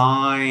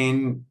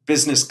 design,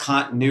 business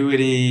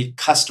continuity,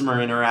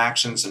 customer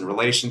interactions, and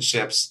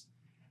relationships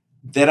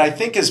that I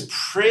think is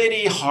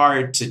pretty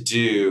hard to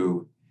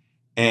do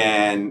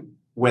and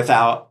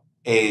without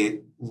a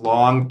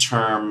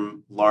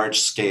long-term,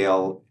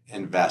 large-scale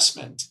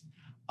investment.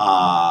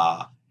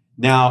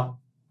 Now,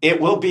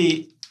 it will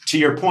be, to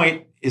your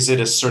point, is it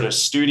a sort of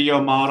studio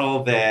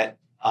model that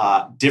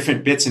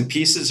different bits and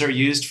pieces are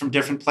used from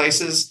different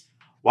places?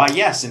 Why,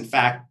 yes. In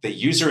fact, the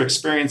user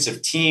experience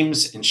of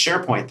Teams and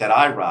SharePoint that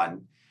I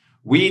run,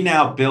 we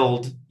now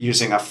build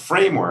using a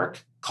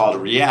framework called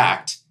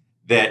React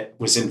that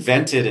was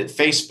invented at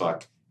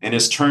Facebook and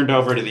is turned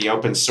over to the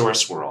open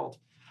source world.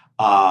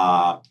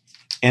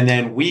 And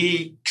then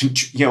we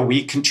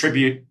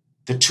contribute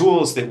the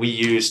tools that we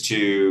use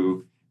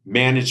to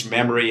manage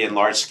memory and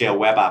large-scale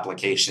web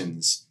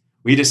applications.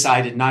 We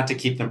decided not to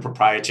keep them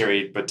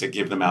proprietary, but to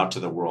give them out to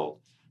the world.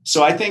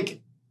 So I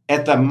think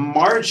at the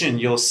margin,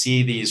 you'll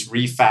see these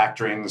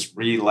refactorings,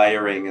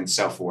 relayering, and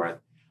so forth.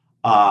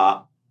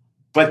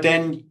 But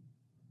then,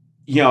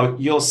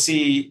 you'll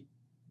see,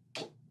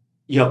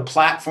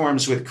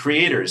 platforms with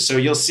creators. So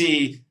you'll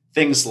see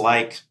things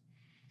like,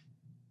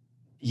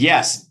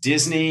 yes,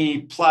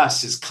 Disney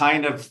Plus is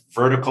kind of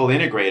vertical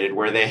integrated,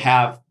 where they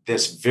have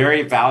this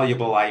very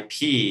valuable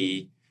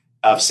IP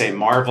of, say,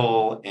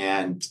 Marvel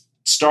and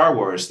Star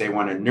Wars. They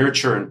want to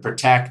nurture and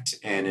protect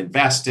and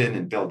invest in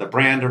and build a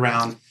brand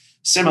around.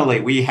 Similarly,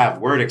 we have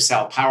Word,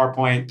 Excel,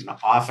 PowerPoint, and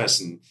Office,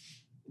 and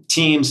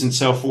Teams, and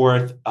so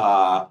forth.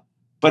 But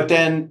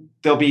then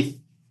there'll be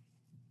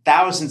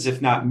thousands,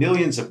 if not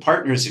millions, of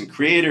partners and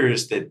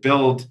creators that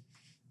build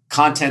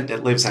content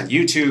that lives on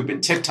YouTube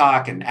and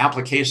TikTok, and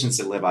applications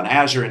that live on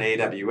Azure and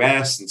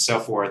AWS, and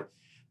so forth.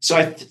 So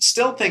I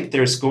still think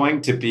there's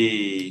going to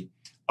be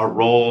a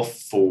role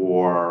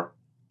for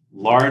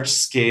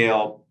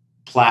large-scale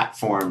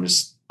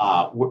platforms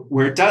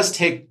where it does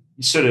take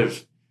sort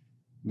of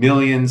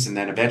millions and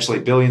then eventually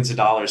billions of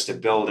dollars to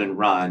build and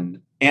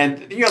run. And,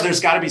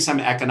 there's got to be some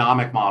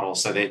economic model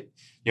so that,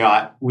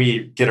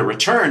 we get a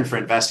return for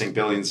investing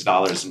billions of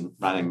dollars in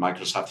running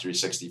Microsoft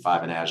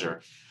 365 and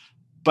Azure.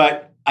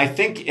 But I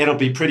think it'll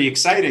be pretty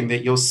exciting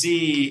that you'll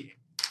see,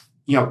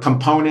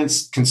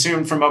 components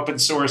consumed from open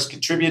source,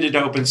 contributed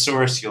to open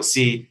source. You'll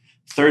see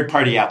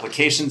third-party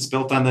applications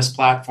built on this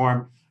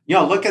platform.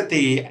 Look at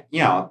the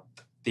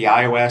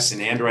iOS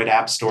and Android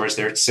app stores.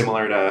 They're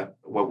similar to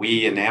what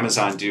we and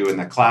Amazon do in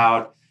the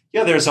cloud.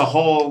 There's a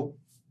whole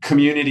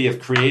community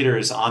of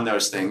creators on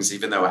those things,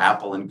 even though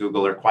Apple and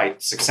Google are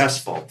quite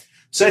successful.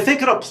 So I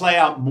think it'll play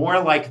out more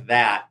like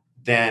that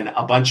than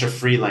a bunch of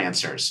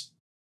freelancers.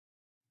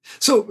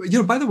 So,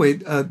 by the way,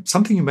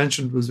 something you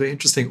mentioned was very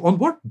interesting. On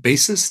what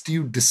basis do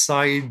you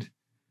decide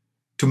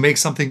to make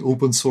something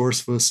open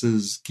source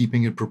versus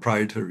keeping it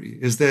proprietary?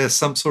 Is there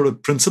some sort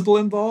of principle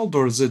involved,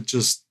 or is it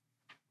just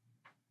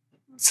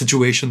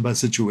situation by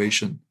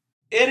situation?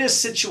 It is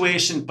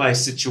situation by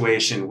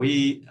situation.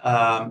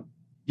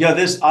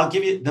 I'll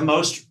give you the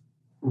most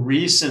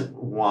recent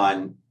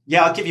one.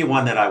 Yeah, I'll give you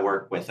one that I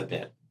work with a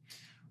bit.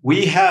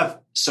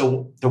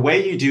 So the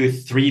way you do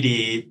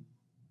 3D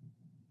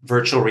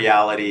virtual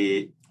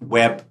reality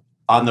web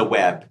on the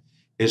web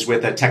is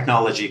with a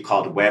technology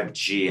called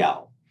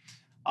WebGL.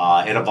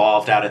 It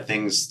evolved out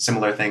of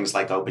similar things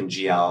like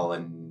OpenGL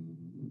and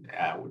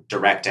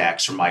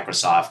DirectX from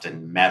Microsoft,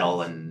 and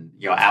Metal, and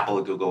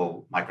Apple,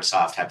 Google,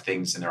 Microsoft have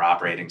things in their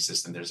operating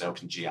system. There's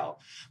OpenGL.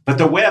 But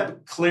the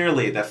web,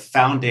 clearly the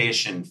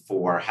foundation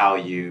for how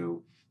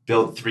you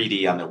build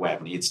 3D on the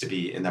web needs to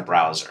be in the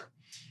browser.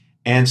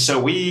 And so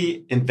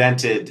we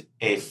invented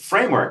a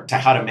framework to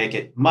how to make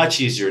it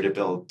much easier to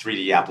build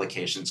 3D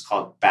applications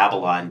called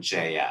Babylon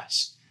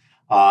JS.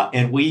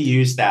 And we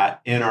use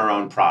that in our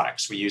own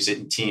products. We use it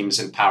in Teams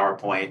and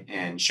PowerPoint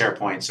and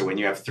SharePoint. So when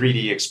you have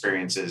 3D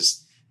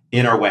experiences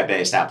in our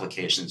web-based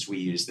applications, we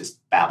use this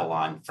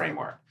Babylon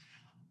framework.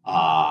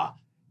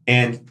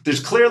 And there's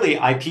clearly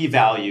IP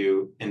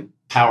value in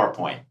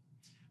PowerPoint.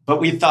 But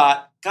we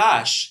thought,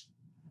 gosh,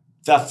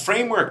 the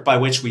framework by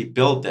which we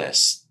build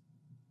this,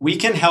 we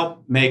can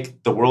help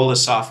make the world of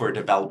software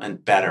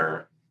development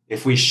better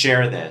if we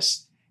share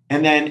this.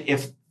 And then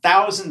if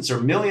thousands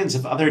or millions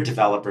of other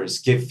developers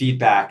give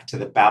feedback to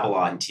the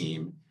Babylon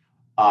team,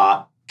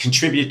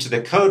 contribute to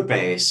the code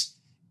base,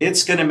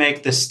 it's going to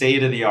make the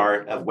state of the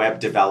art of web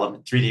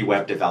development, 3D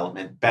web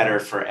development, better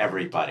for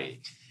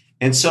everybody.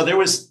 And so there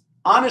was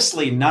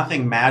honestly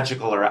nothing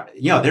magical or,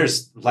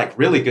 there's like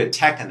really good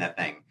tech in that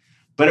thing,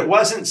 but it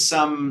wasn't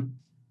some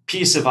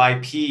piece of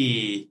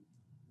IP.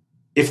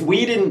 If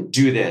we didn't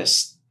do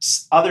this,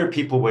 other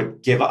people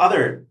would give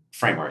other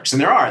frameworks.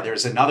 And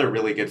there's another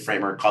really good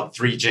framework called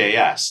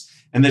 3JS.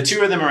 And the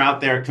two of them are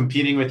out there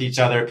competing with each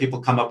other.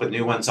 People come up with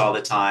new ones all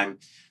the time.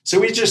 So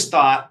we just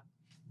thought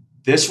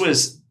this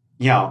was,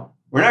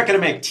 we're not going to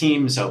make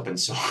Teams open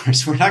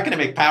source. We're not going to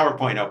make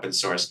PowerPoint open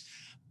source.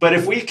 But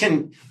if we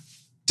can,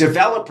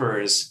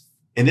 developers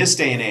in this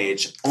day and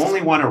age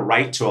only want to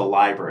write to a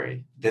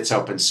library that's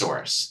open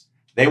source.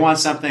 They want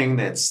something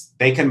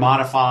they can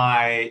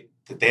modify,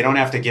 that they don't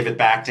have to give it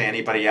back to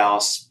anybody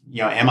else.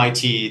 The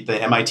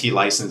MIT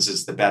license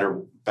is the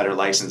better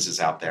licenses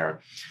out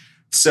there.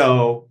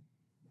 So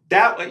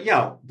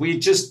that, we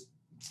just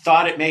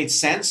thought it made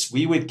sense.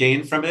 We would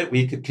gain from it.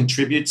 We could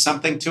contribute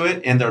something to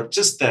it. And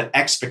the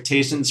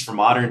expectations for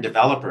modern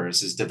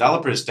developers is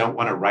developers don't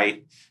want to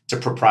write to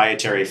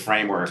proprietary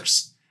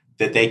frameworks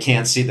that they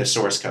can't see the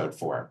source code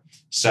for.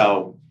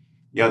 So,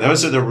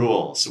 those are the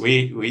rules.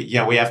 We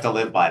have to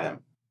live by them.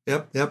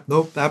 Yep.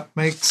 No, that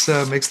makes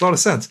a lot of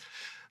sense.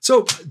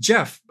 So,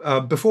 Jeff,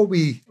 before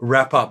we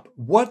wrap up,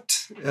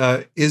 what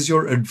is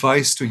your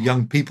advice to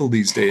young people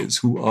these days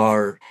who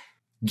are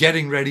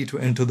getting ready to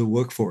enter the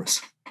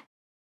workforce?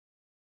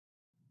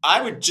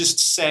 I would just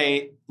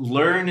say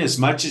learn as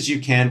much as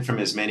you can from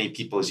as many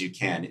people as you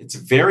can. It's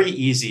very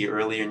easy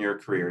early in your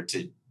career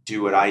to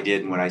do what I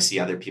did and what I see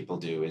other people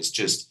do, is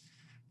just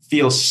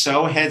feel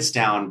so heads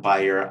down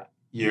by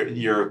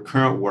your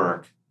current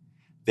work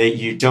that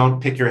you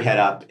don't pick your head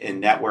up and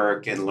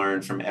network and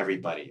learn from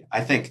everybody.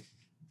 I think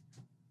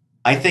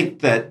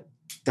that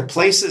the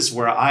places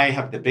where I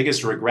have the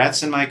biggest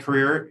regrets in my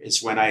career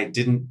is when I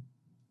didn't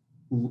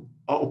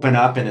open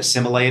up and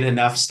assimilate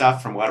enough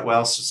stuff from what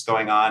else was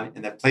going on.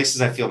 And the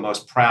places I feel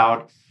most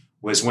proud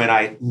was when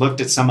I looked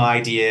at some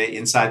idea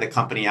inside the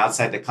company,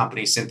 outside the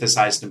company,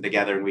 synthesized them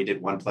together, and we did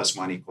 1 +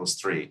 1 =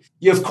 3.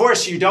 Of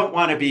course, you don't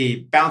want to be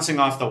bouncing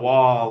off the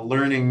wall,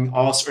 learning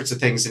all sorts of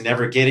things and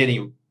never get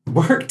any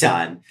work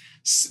done.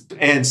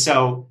 And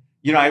so,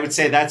 I would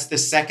say that's the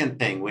second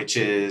thing, which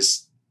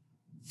is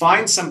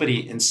find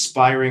somebody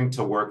inspiring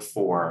to work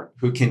for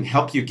who can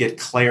help you get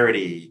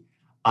clarity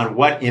on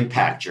what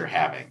impact you're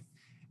having.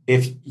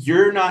 If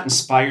you're not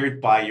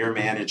inspired by your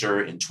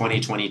manager in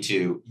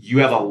 2022, you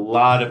have a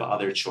lot of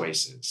other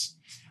choices.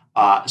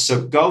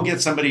 So go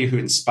get somebody who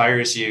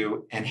inspires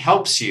you and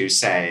helps you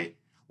say,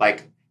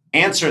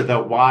 answer the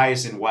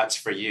whys and whats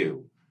for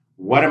you.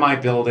 What am I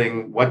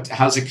building?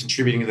 How's it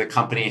contributing to the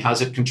company?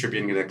 How's it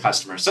contributing to the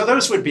customer? So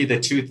those would be the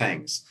two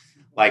things.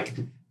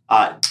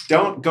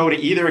 Don't go to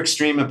either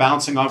extreme of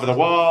bouncing over the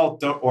wall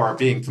or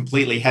being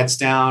completely heads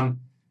down.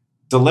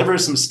 Deliver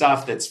some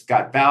stuff that's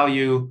got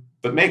value,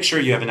 but make sure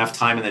you have enough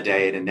time in the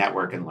day to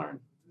network and learn.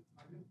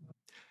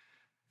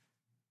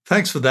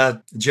 Thanks for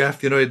that,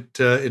 Jeff.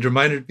 It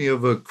reminded me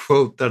of a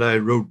quote that I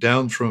wrote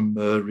down from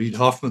Reid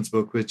Hoffman's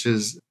book, which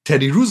is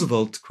Teddy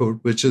Roosevelt's quote,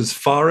 which is,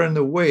 "Far and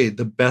away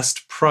the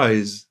best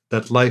prize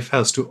that life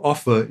has to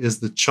offer is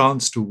the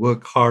chance to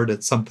work hard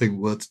at something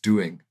worth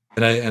doing."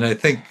 And I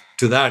think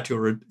to that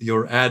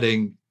you're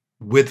adding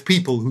with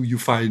people who you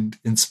find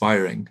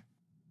inspiring.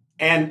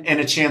 And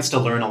a chance to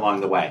learn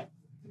along the way.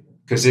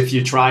 Because if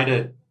you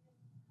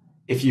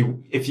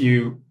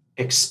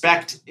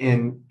expect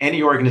in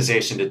any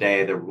organization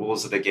today the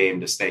rules of the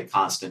game to stay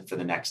constant for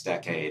the next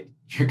decade,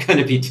 you're going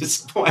to be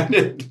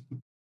disappointed.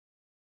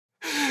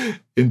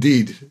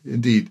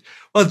 Indeed.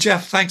 Well,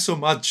 Jeff, thanks so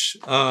much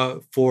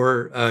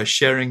for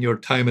sharing your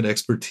time and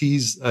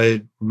expertise.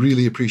 I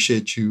really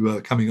appreciate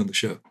you coming on the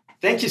show.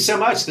 Thank you so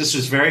much. This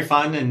was very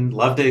fun, and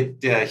love to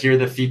hear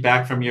the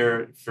feedback from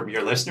your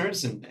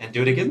listeners and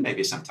do it again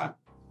maybe sometime.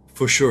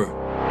 For sure.